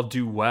could all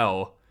do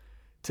well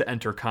to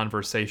enter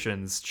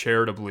conversations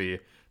charitably,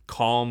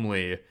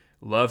 calmly,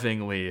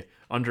 lovingly,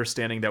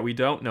 understanding that we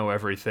don't know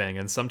everything,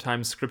 and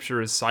sometimes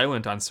Scripture is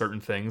silent on certain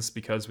things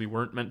because we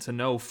weren't meant to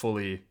know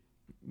fully,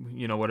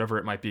 whatever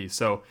it might be.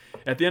 So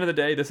at the end of the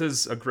day, this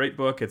is a great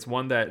book. It's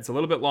one that it's a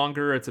little bit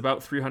longer. It's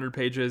about 300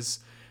 pages,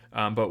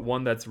 but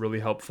one that's really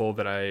helpful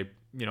that I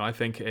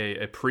think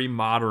a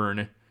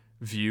pre-modern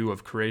view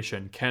of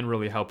creation can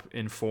really help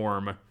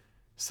inform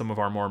some of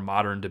our more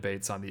modern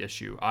debates on the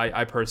issue.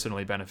 I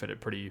personally benefited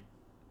pretty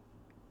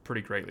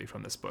greatly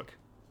from this book.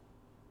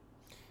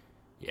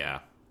 Yeah,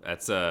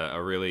 that's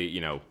a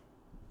really,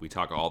 we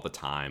talk all the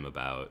time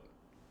about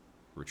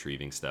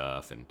retrieving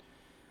stuff and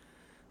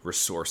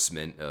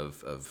resourcement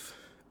of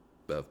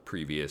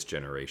previous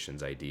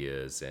generations'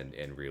 ideas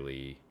and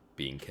really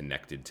being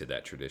connected to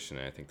that tradition.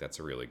 And I think that's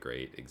a really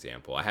great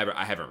example. I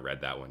haven't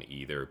read that one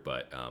either,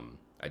 but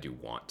I do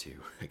want to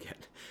again,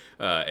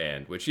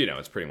 and which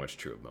it's pretty much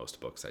true of most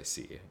books I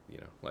see.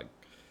 Like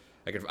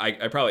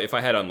I probably, if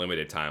I had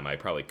unlimited time, I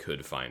probably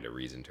could find a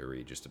reason to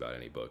read just about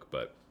any book.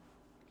 But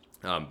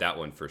that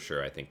one for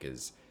sure, I think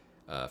is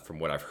from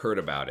what I've heard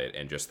about it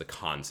and just the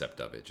concept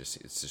of it,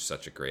 it's just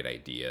such a great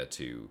idea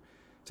to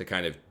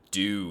kind of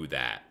do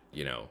that,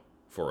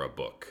 for a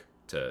book,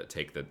 to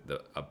take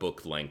a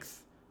book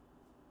length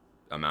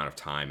amount of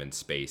time and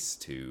space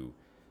to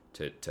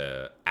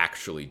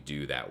actually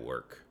do that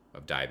work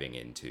of diving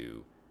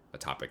into a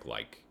topic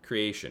like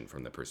creation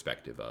from the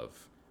perspective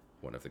of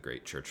one of the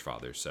great church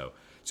fathers. So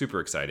super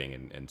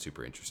exciting and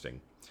super interesting.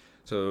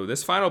 So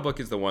this final book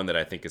is the one that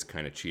I think is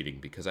kind of cheating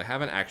because I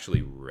haven't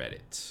actually read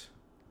it.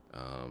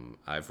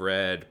 I've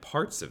read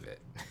parts of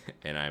it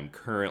and I'm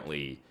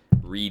currently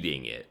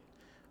reading it,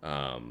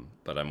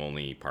 but I'm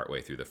only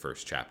partway through the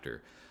first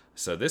chapter.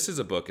 So this is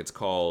a book, it's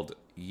called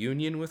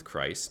Union with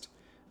Christ,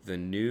 The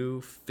New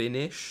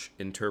Finnish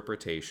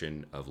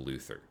Interpretation of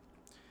Luther.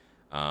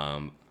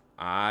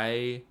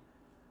 I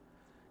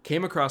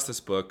came across this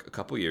book a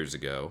couple years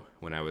ago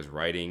when I was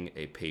writing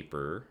a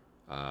paper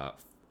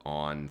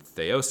on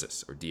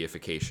theosis, or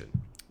deification,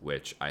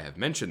 which I have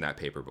mentioned that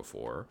paper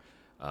before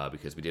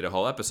because we did a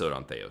whole episode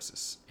on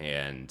theosis.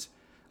 And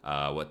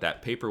what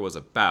that paper was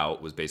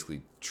about was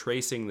basically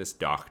tracing this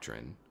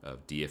doctrine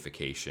of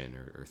deification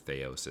or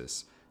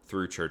theosis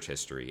through church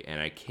history. And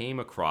I came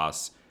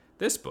across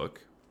this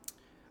book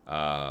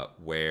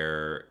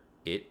where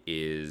it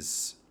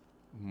is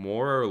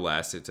more or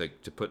less,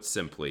 to put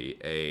simply,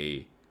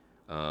 a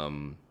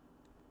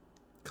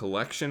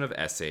collection of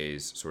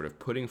essays sort of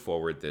putting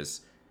forward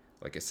this,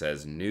 like it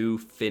says, new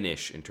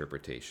Finnish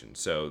interpretation.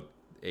 So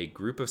a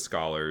group of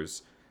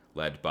scholars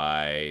led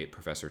by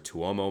Professor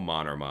Tuomo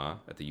Mannermaa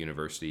at the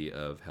University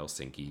of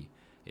Helsinki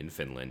in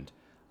Finland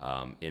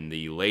in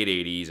the late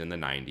 80s and the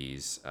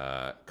 90s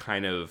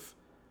kind of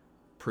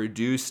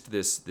produced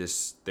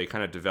this, they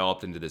kind of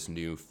developed into this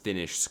new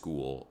Finnish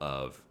school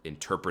of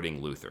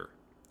interpreting Luther.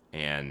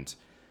 And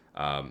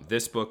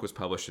this book was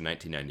published in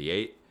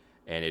 1998,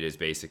 and it is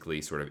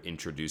basically sort of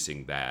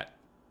introducing that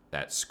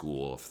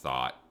school of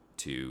thought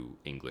to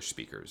English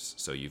speakers.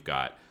 So you've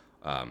got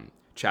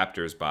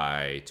chapters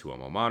by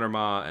Tuomo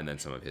Mannermaa and then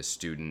some of his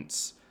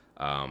students,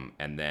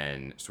 and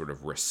then sort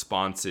of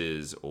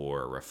responses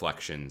or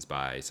reflections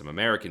by some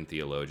American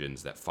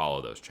theologians that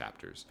follow those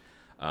chapters.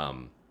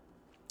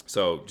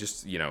 So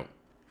just,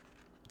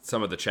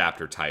 some of the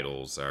chapter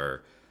titles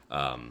are,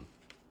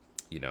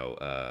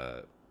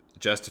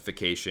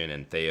 Justification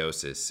and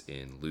Theosis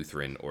in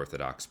Lutheran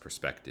Orthodox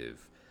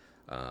Perspective,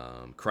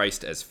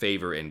 Christ as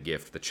Favor and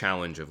Gift, the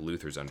Challenge of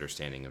Luther's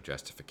Understanding of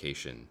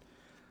Justification,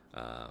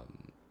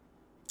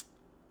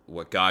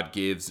 What God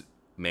Gives,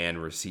 Man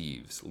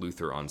Receives,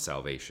 Luther on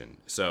Salvation.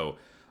 So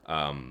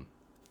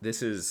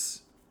this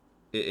is,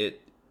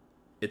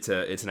 it's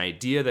an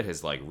idea that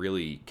has like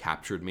really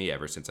captured me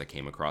ever since I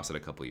came across it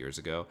a couple years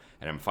ago,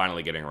 and I'm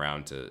finally getting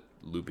around to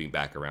looping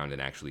back around and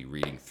actually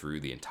reading through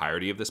the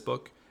entirety of this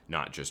book,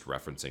 not just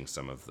referencing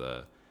some of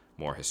the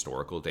more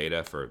historical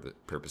data for the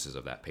purposes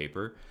of that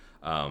paper.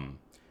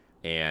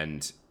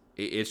 And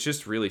it's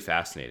just really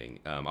fascinating.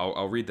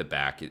 I'll read the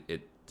back,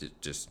 it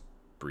just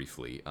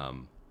briefly.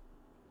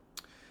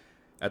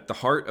 At the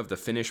heart of the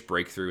Finnish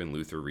breakthrough in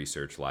Luther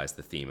research lies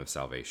the theme of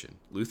salvation.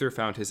 Luther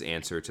found his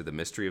answer to the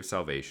mystery of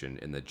salvation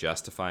in the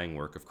justifying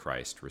work of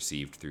Christ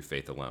received through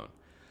faith alone.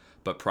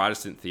 But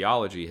Protestant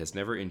theology has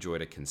never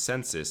enjoyed a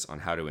consensus on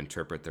how to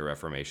interpret the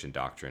Reformation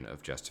doctrine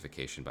of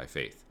justification by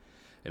faith.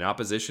 In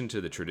opposition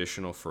to the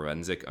traditional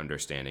forensic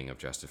understanding of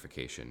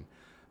justification,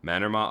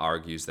 Mannermaa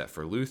argues that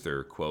for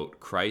Luther, quote,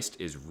 Christ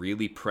is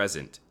really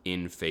present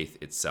in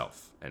faith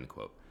itself, end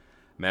quote.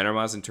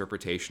 Mannermaa's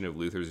interpretation of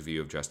Luther's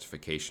view of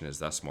justification is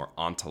thus more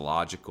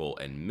ontological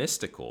and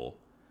mystical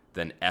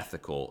than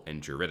ethical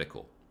and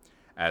juridical.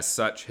 As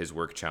such, his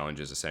work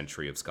challenges a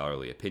century of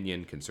scholarly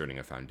opinion concerning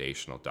a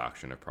foundational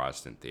doctrine of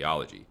Protestant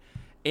theology.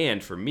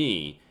 And for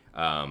me,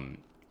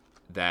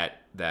 that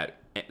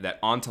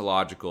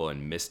ontological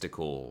and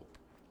mystical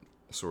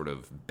sort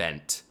of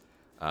bent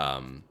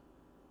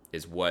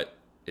is what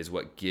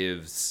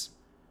gives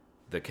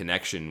the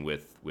connection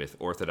with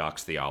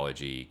Orthodox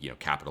theology,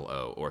 capital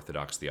O,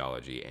 Orthodox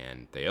theology,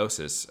 and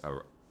theosis,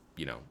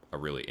 a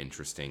really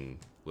interesting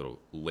little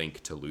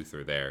link to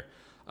Luther there,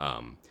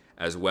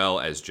 as well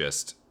as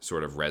just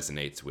sort of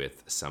resonates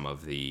with some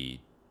of the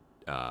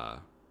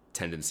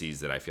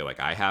tendencies that I feel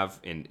like I have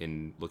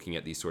in looking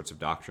at these sorts of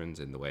doctrines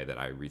and the way that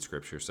I read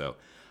Scripture. So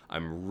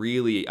I'm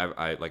really,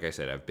 like I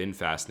said, I've been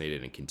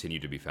fascinated and continue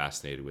to be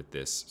fascinated with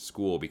this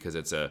school because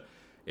it's a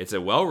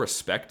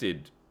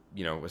well-respected,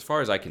 as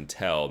far as I can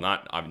tell,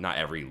 not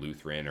every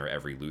Lutheran or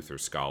every Luther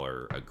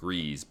scholar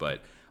agrees,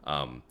 but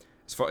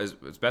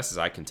as best as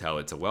I can tell,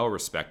 it's a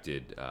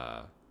well-respected,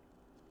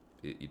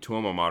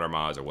 Tuomo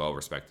Martirma is a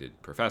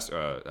well-respected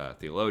professor,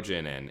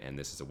 theologian, and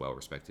this is a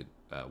well-respected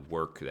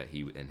work that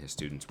he and his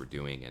students were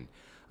doing. And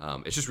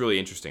it's just really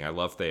interesting. I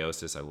love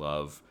theosis. I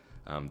love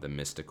the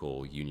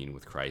mystical union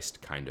with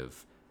Christ kind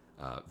of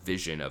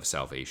vision of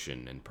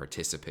salvation and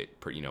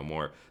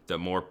the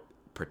more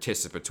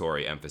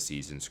participatory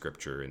emphases in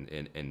Scripture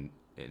and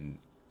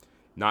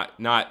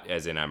not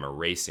as in I'm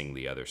erasing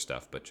the other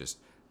stuff, but just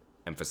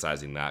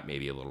emphasizing that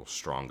maybe a little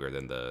stronger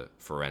than the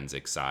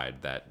forensic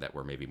side that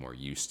we're maybe more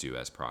used to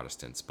as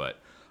Protestants. But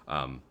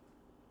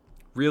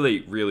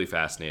really, really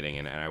fascinating,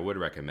 and I would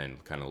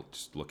recommend kind of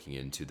just looking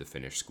into the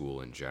Finnish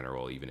school in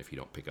general, even if you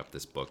don't pick up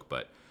this book.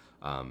 But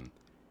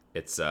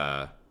it's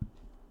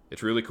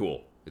really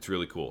cool. It's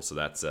really cool. So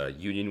that's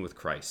Union with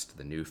Christ,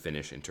 the new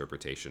Finnish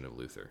interpretation of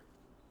Luther.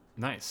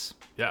 Nice.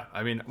 Yeah.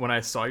 I mean, when I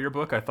saw your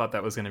book, I thought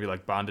that was going to be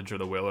like Bondage or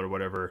the Will or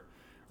whatever.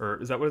 Or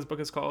is that what his book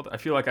is called? I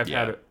feel like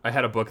I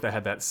had a book that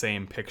had that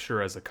same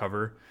picture as a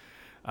cover.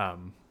 But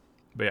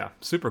yeah,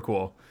 super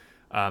cool.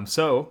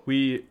 So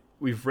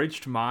we've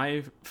reached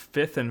my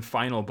fifth and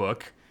final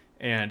book,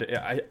 and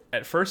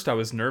at first I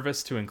was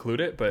nervous to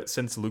include it, but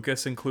since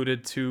Lucas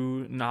included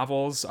 2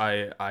 novels,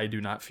 I do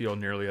not feel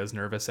nearly as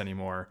nervous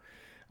anymore.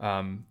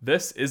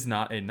 This is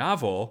not a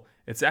novel;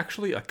 it's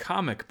actually a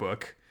comic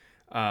book,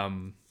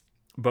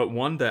 but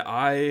one that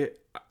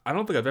I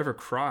don't think I've ever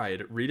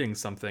cried reading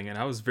something, and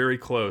I was very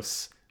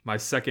close. My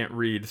second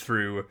read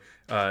through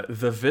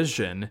The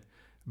Vision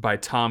by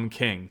Tom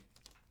King.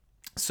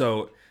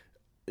 So,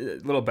 a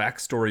little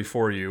backstory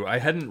for you. I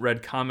hadn't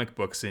read comic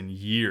books in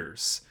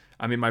years.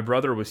 I mean, my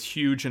brother was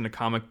huge into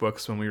comic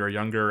books when we were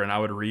younger, and I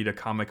would read a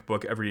comic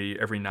book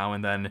every now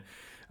and then.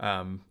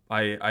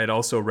 I had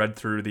also read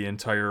through the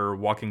entire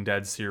Walking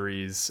Dead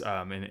series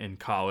in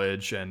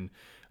college, and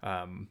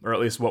or at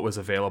least what was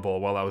available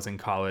while I was in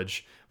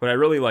college. But I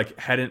really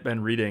hadn't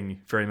been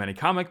reading very many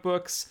comic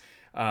books.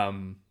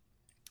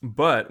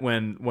 But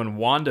when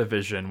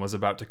WandaVision was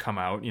about to come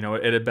out,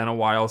 it had been a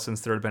while since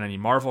there had been any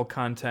Marvel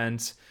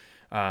content.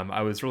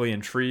 I was really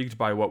intrigued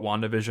by what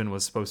WandaVision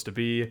was supposed to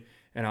be.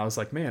 And I was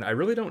like, man, I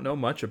really don't know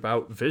much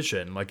about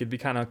Vision. It'd be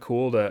kind of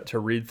cool to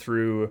read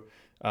through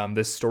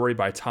this story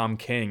by Tom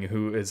King,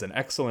 who is an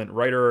excellent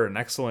writer, an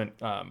excellent...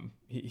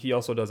 He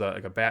also does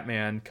a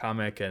Batman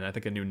comic and I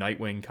think a new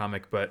Nightwing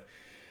comic, but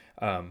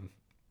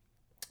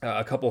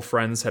a couple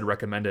friends had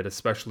recommended,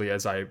 especially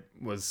as I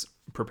was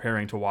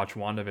preparing to watch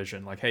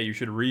WandaVision, hey, you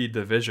should read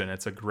The Vision.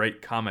 It's a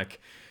great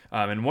comic.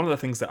 And one of the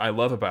things that I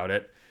love about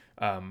it,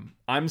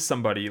 I'm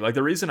somebody,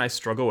 the reason I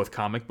struggle with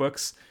comic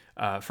books,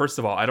 first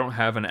of all, I don't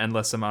have an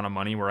endless amount of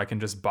money where I can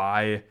just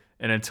buy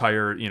an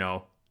entire,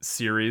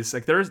 series.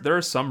 There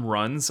are some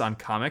runs on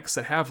comics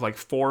that have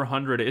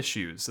 400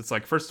 issues. It's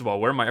first of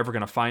all, where am I ever going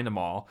to find them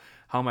all?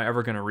 How am I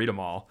ever going to read them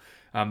all?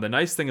 The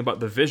nice thing about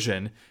The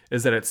Vision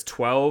is that it's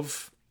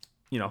 12,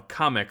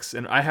 comics,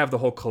 and I have the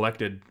whole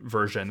collected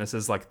version. This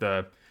is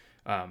the,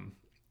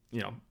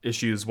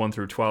 issues 1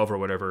 through 12 or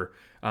whatever.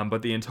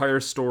 But the entire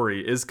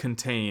story is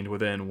contained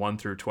within 1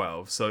 through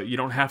 12. So you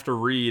don't have to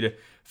read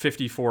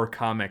 54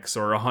 comics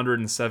or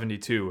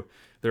 172.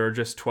 There are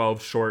just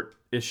 12 short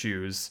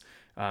issues.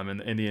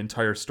 And the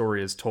entire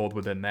story is told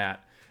within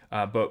that.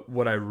 But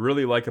what I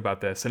really like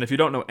about this, and if you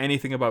don't know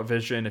anything about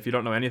Vision, if you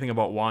don't know anything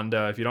about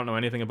Wanda, if you don't know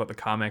anything about the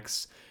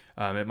comics,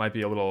 it might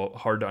be a little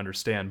hard to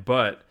understand.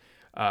 But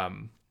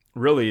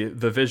really,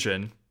 The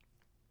Vision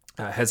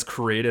has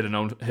created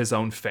his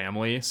own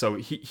family. So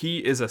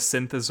he is a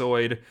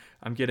synthezoid.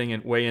 I'm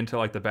getting way into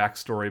the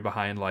backstory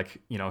behind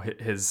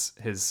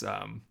his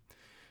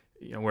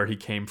where he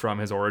came from,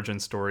 his origin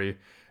story.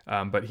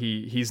 But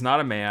he's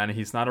not a man,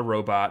 he's not a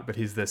robot, but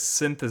he's this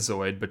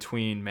synthezoid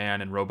between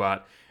man and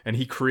robot. And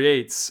he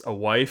creates a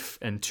wife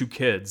and 2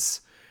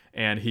 kids,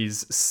 and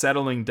he's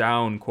settling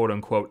down, quote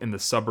unquote, in the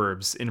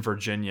suburbs in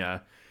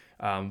Virginia,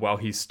 while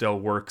he still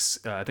works.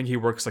 I think he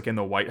works in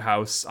the White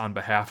House on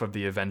behalf of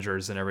the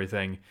Avengers and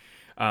everything.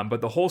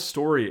 But the whole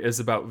story is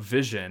about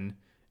Vision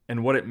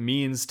and what it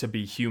means to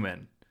be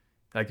human.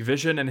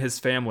 Vision and his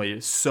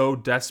family so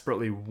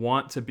desperately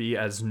want to be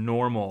as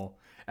normal,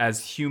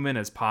 as human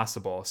as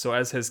possible. So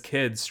as his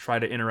kids try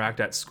to interact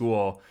at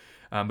school,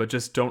 but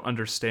just don't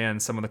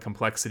understand some of the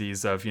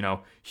complexities of,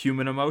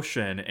 human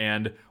emotion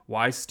and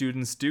why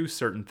students do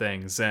certain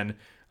things, and,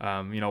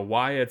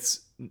 why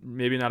it's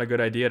maybe not a good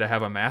idea to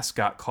have a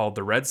mascot called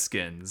the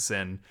Redskins.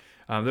 And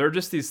there are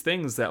just these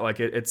things that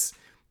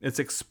it's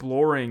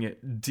exploring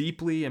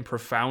deeply and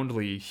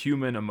profoundly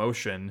human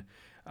emotion.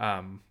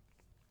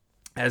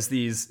 as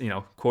these,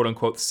 quote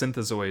unquote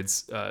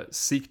synthezoids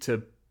seek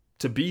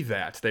to be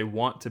that. They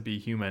want to be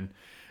human.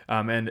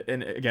 And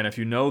again, if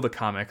you know the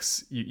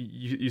comics,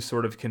 you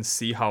sort of can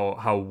see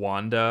how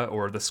Wanda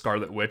or the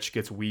Scarlet Witch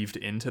gets weaved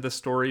into the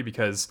story,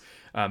 because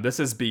this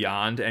is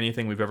beyond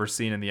anything we've ever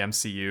seen in the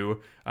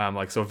MCU.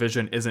 So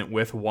Vision isn't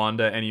with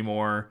Wanda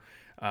anymore.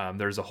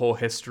 There's a whole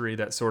history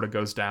that sort of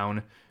goes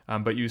down.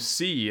 But you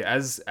see,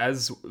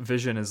 as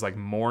Vision is like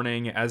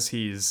mourning, as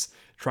he's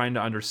trying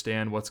to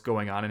understand what's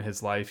going on in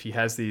his life, he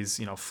has these,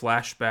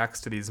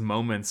 flashbacks to these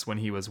moments when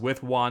he was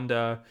with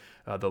Wanda,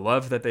 the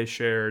love that they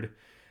shared.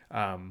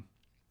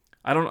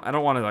 I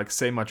don't want to like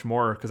say much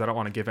more because I don't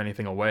want to give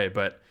anything away,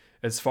 but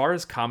as far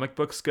as comic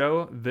books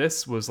go,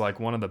 this was like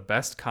one of the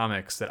best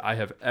comics that I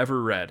have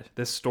ever read.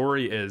 This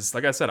story is,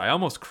 like I said, I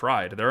almost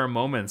cried. There are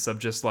moments of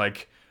just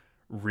like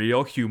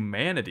real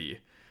humanity.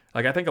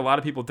 Like, I think a lot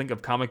of people think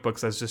of comic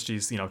books as just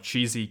these,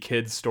 cheesy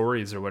kid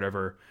stories or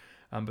whatever.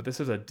 But this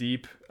is a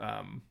deep,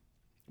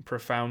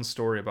 profound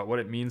story about what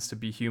it means to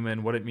be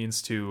human, what it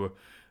means to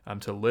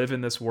live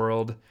in this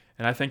world.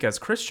 And I think as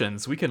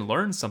Christians, we can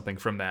learn something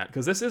from that,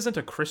 because this isn't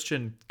a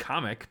Christian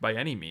comic by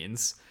any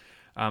means.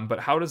 But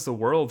how does the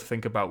world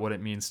think about what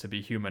it means to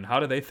be human? How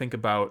do they think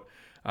about,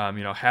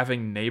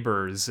 having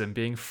neighbors and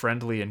being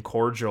friendly and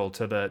cordial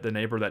to the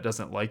neighbor that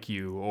doesn't like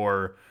you,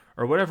 or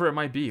whatever it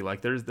might be?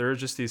 Like, there are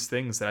just these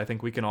things that I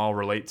think we can all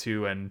relate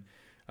to, and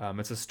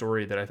it's a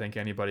story that I think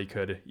anybody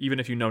could, even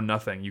if you know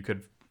nothing, you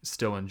could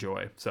still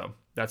enjoy. So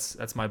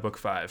that's my book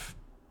 5.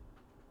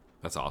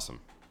 That's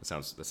awesome.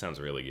 That sounds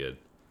really good.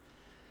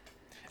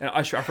 And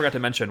I forgot to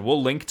mention,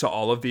 we'll link to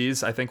all of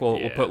these. I think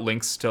we'll put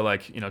links to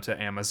to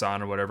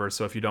Amazon or whatever.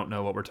 So if you don't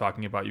know what we're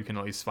talking about, you can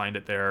at least find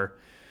it there.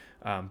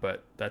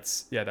 But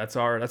that's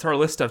our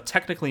list of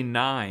technically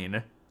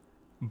 9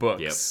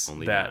 books. Yep,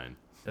 only that 9.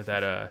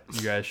 that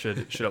you guys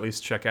should at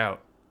least check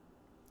out.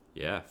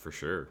 Yeah, for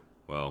sure.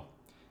 Well,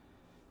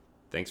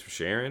 thanks for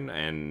sharing,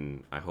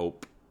 and I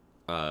hope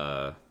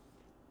at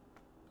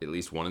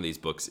least one of these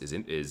books is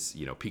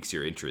piques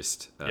your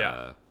interest.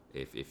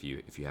 If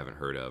you haven't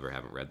heard of or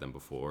haven't read them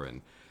before.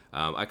 And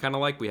I kind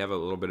of we have a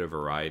little bit of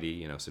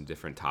variety, some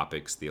different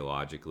topics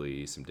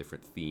theologically, some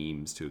different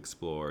themes to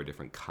explore,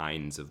 different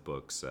kinds of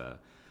books. I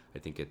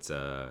think it's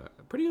a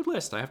pretty good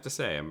list, I have to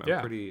say. I'm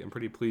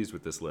pretty pleased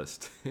with this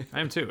list. I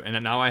am too.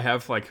 And now I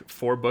have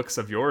 4 books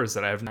of yours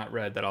that I have not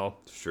read that I'll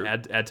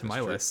add to my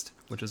list,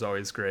 which is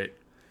always great.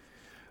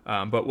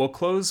 But we'll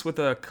close with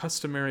a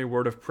customary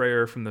word of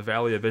prayer from the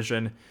Valley of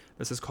Vision.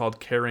 This is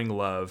called Caring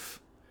Love.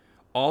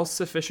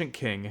 All-sufficient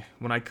King,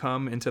 when I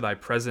come into thy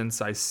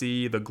presence, I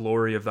see the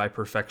glory of thy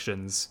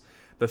perfections,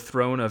 the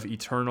throne of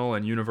eternal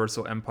and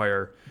universal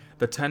empire,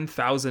 the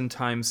 10,000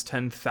 times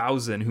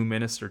 10,000 who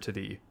minister to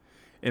thee.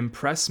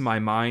 Impress my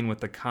mind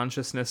with the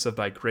consciousness of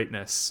thy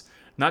greatness,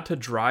 not to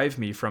drive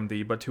me from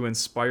thee, but to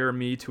inspire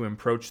me to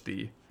approach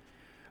thee.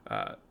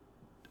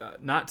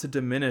 Not to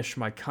diminish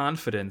my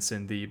confidence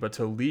in thee, but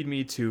to lead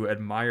me to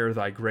admire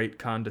thy great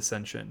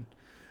condescension.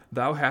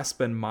 Thou hast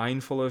been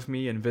mindful of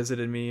me and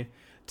visited me,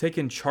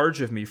 taken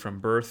charge of me from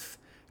birth,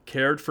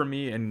 cared for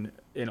me in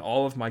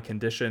all of my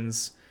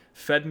conditions,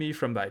 fed me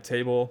from thy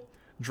table,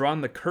 drawn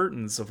the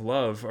curtains of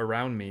love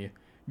around me,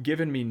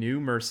 given me new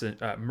mercies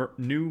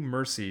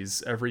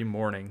every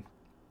morning.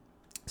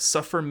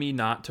 Suffer me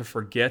not to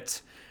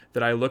forget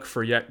that I look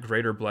for yet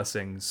greater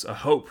blessings, a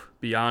hope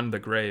beyond the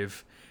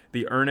grave,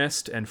 the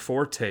earnest and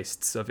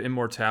foretastes of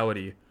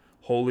immortality,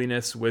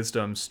 holiness,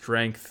 wisdom,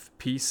 strength,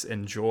 peace,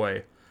 and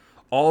joy.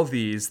 All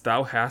these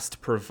thou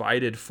hast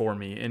provided for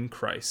me in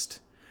Christ.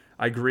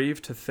 I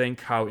grieve to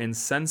think how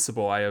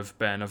insensible I have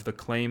been of the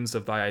claims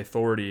of thy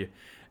authority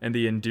and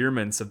the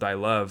endearments of thy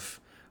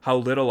love, how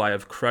little I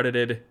have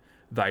credited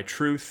thy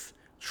truth,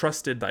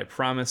 trusted thy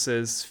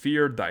promises,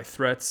 feared thy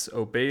threats,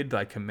 obeyed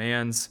thy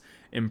commands,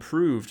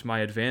 improved my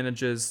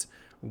advantages,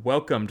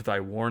 welcomed thy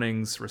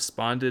warnings,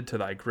 responded to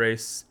thy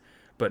grace,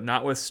 but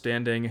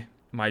notwithstanding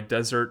my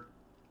desert,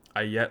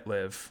 I yet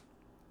live.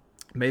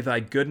 May thy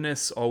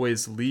goodness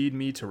always lead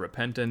me to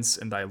repentance,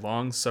 and thy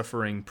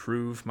long-suffering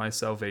prove my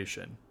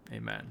salvation.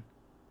 Amen.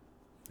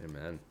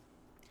 Amen.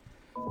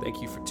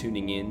 Thank you for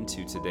tuning in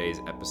to today's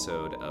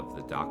episode of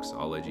the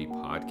Doxology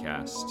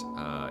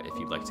Podcast. If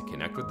you'd like to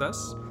connect with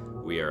us,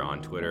 we are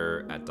on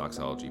Twitter at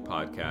Doxology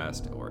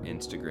Podcast, or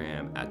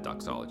Instagram at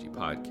Doxology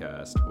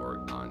Podcast,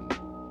 or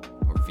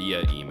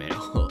via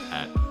email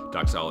at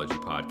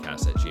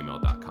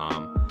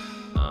doxologypodcast@gmail.com.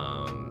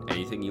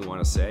 Anything you want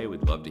to say,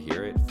 we'd love to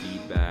hear it.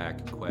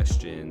 Feedback,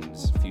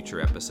 questions, future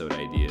episode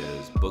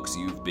ideas, books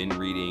you've been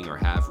reading or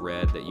have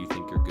read that you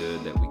think are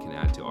good that we can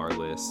add to our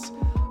lists.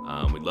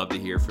 We'd love to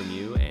hear from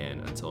you,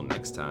 and until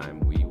next time,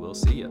 we will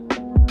see you.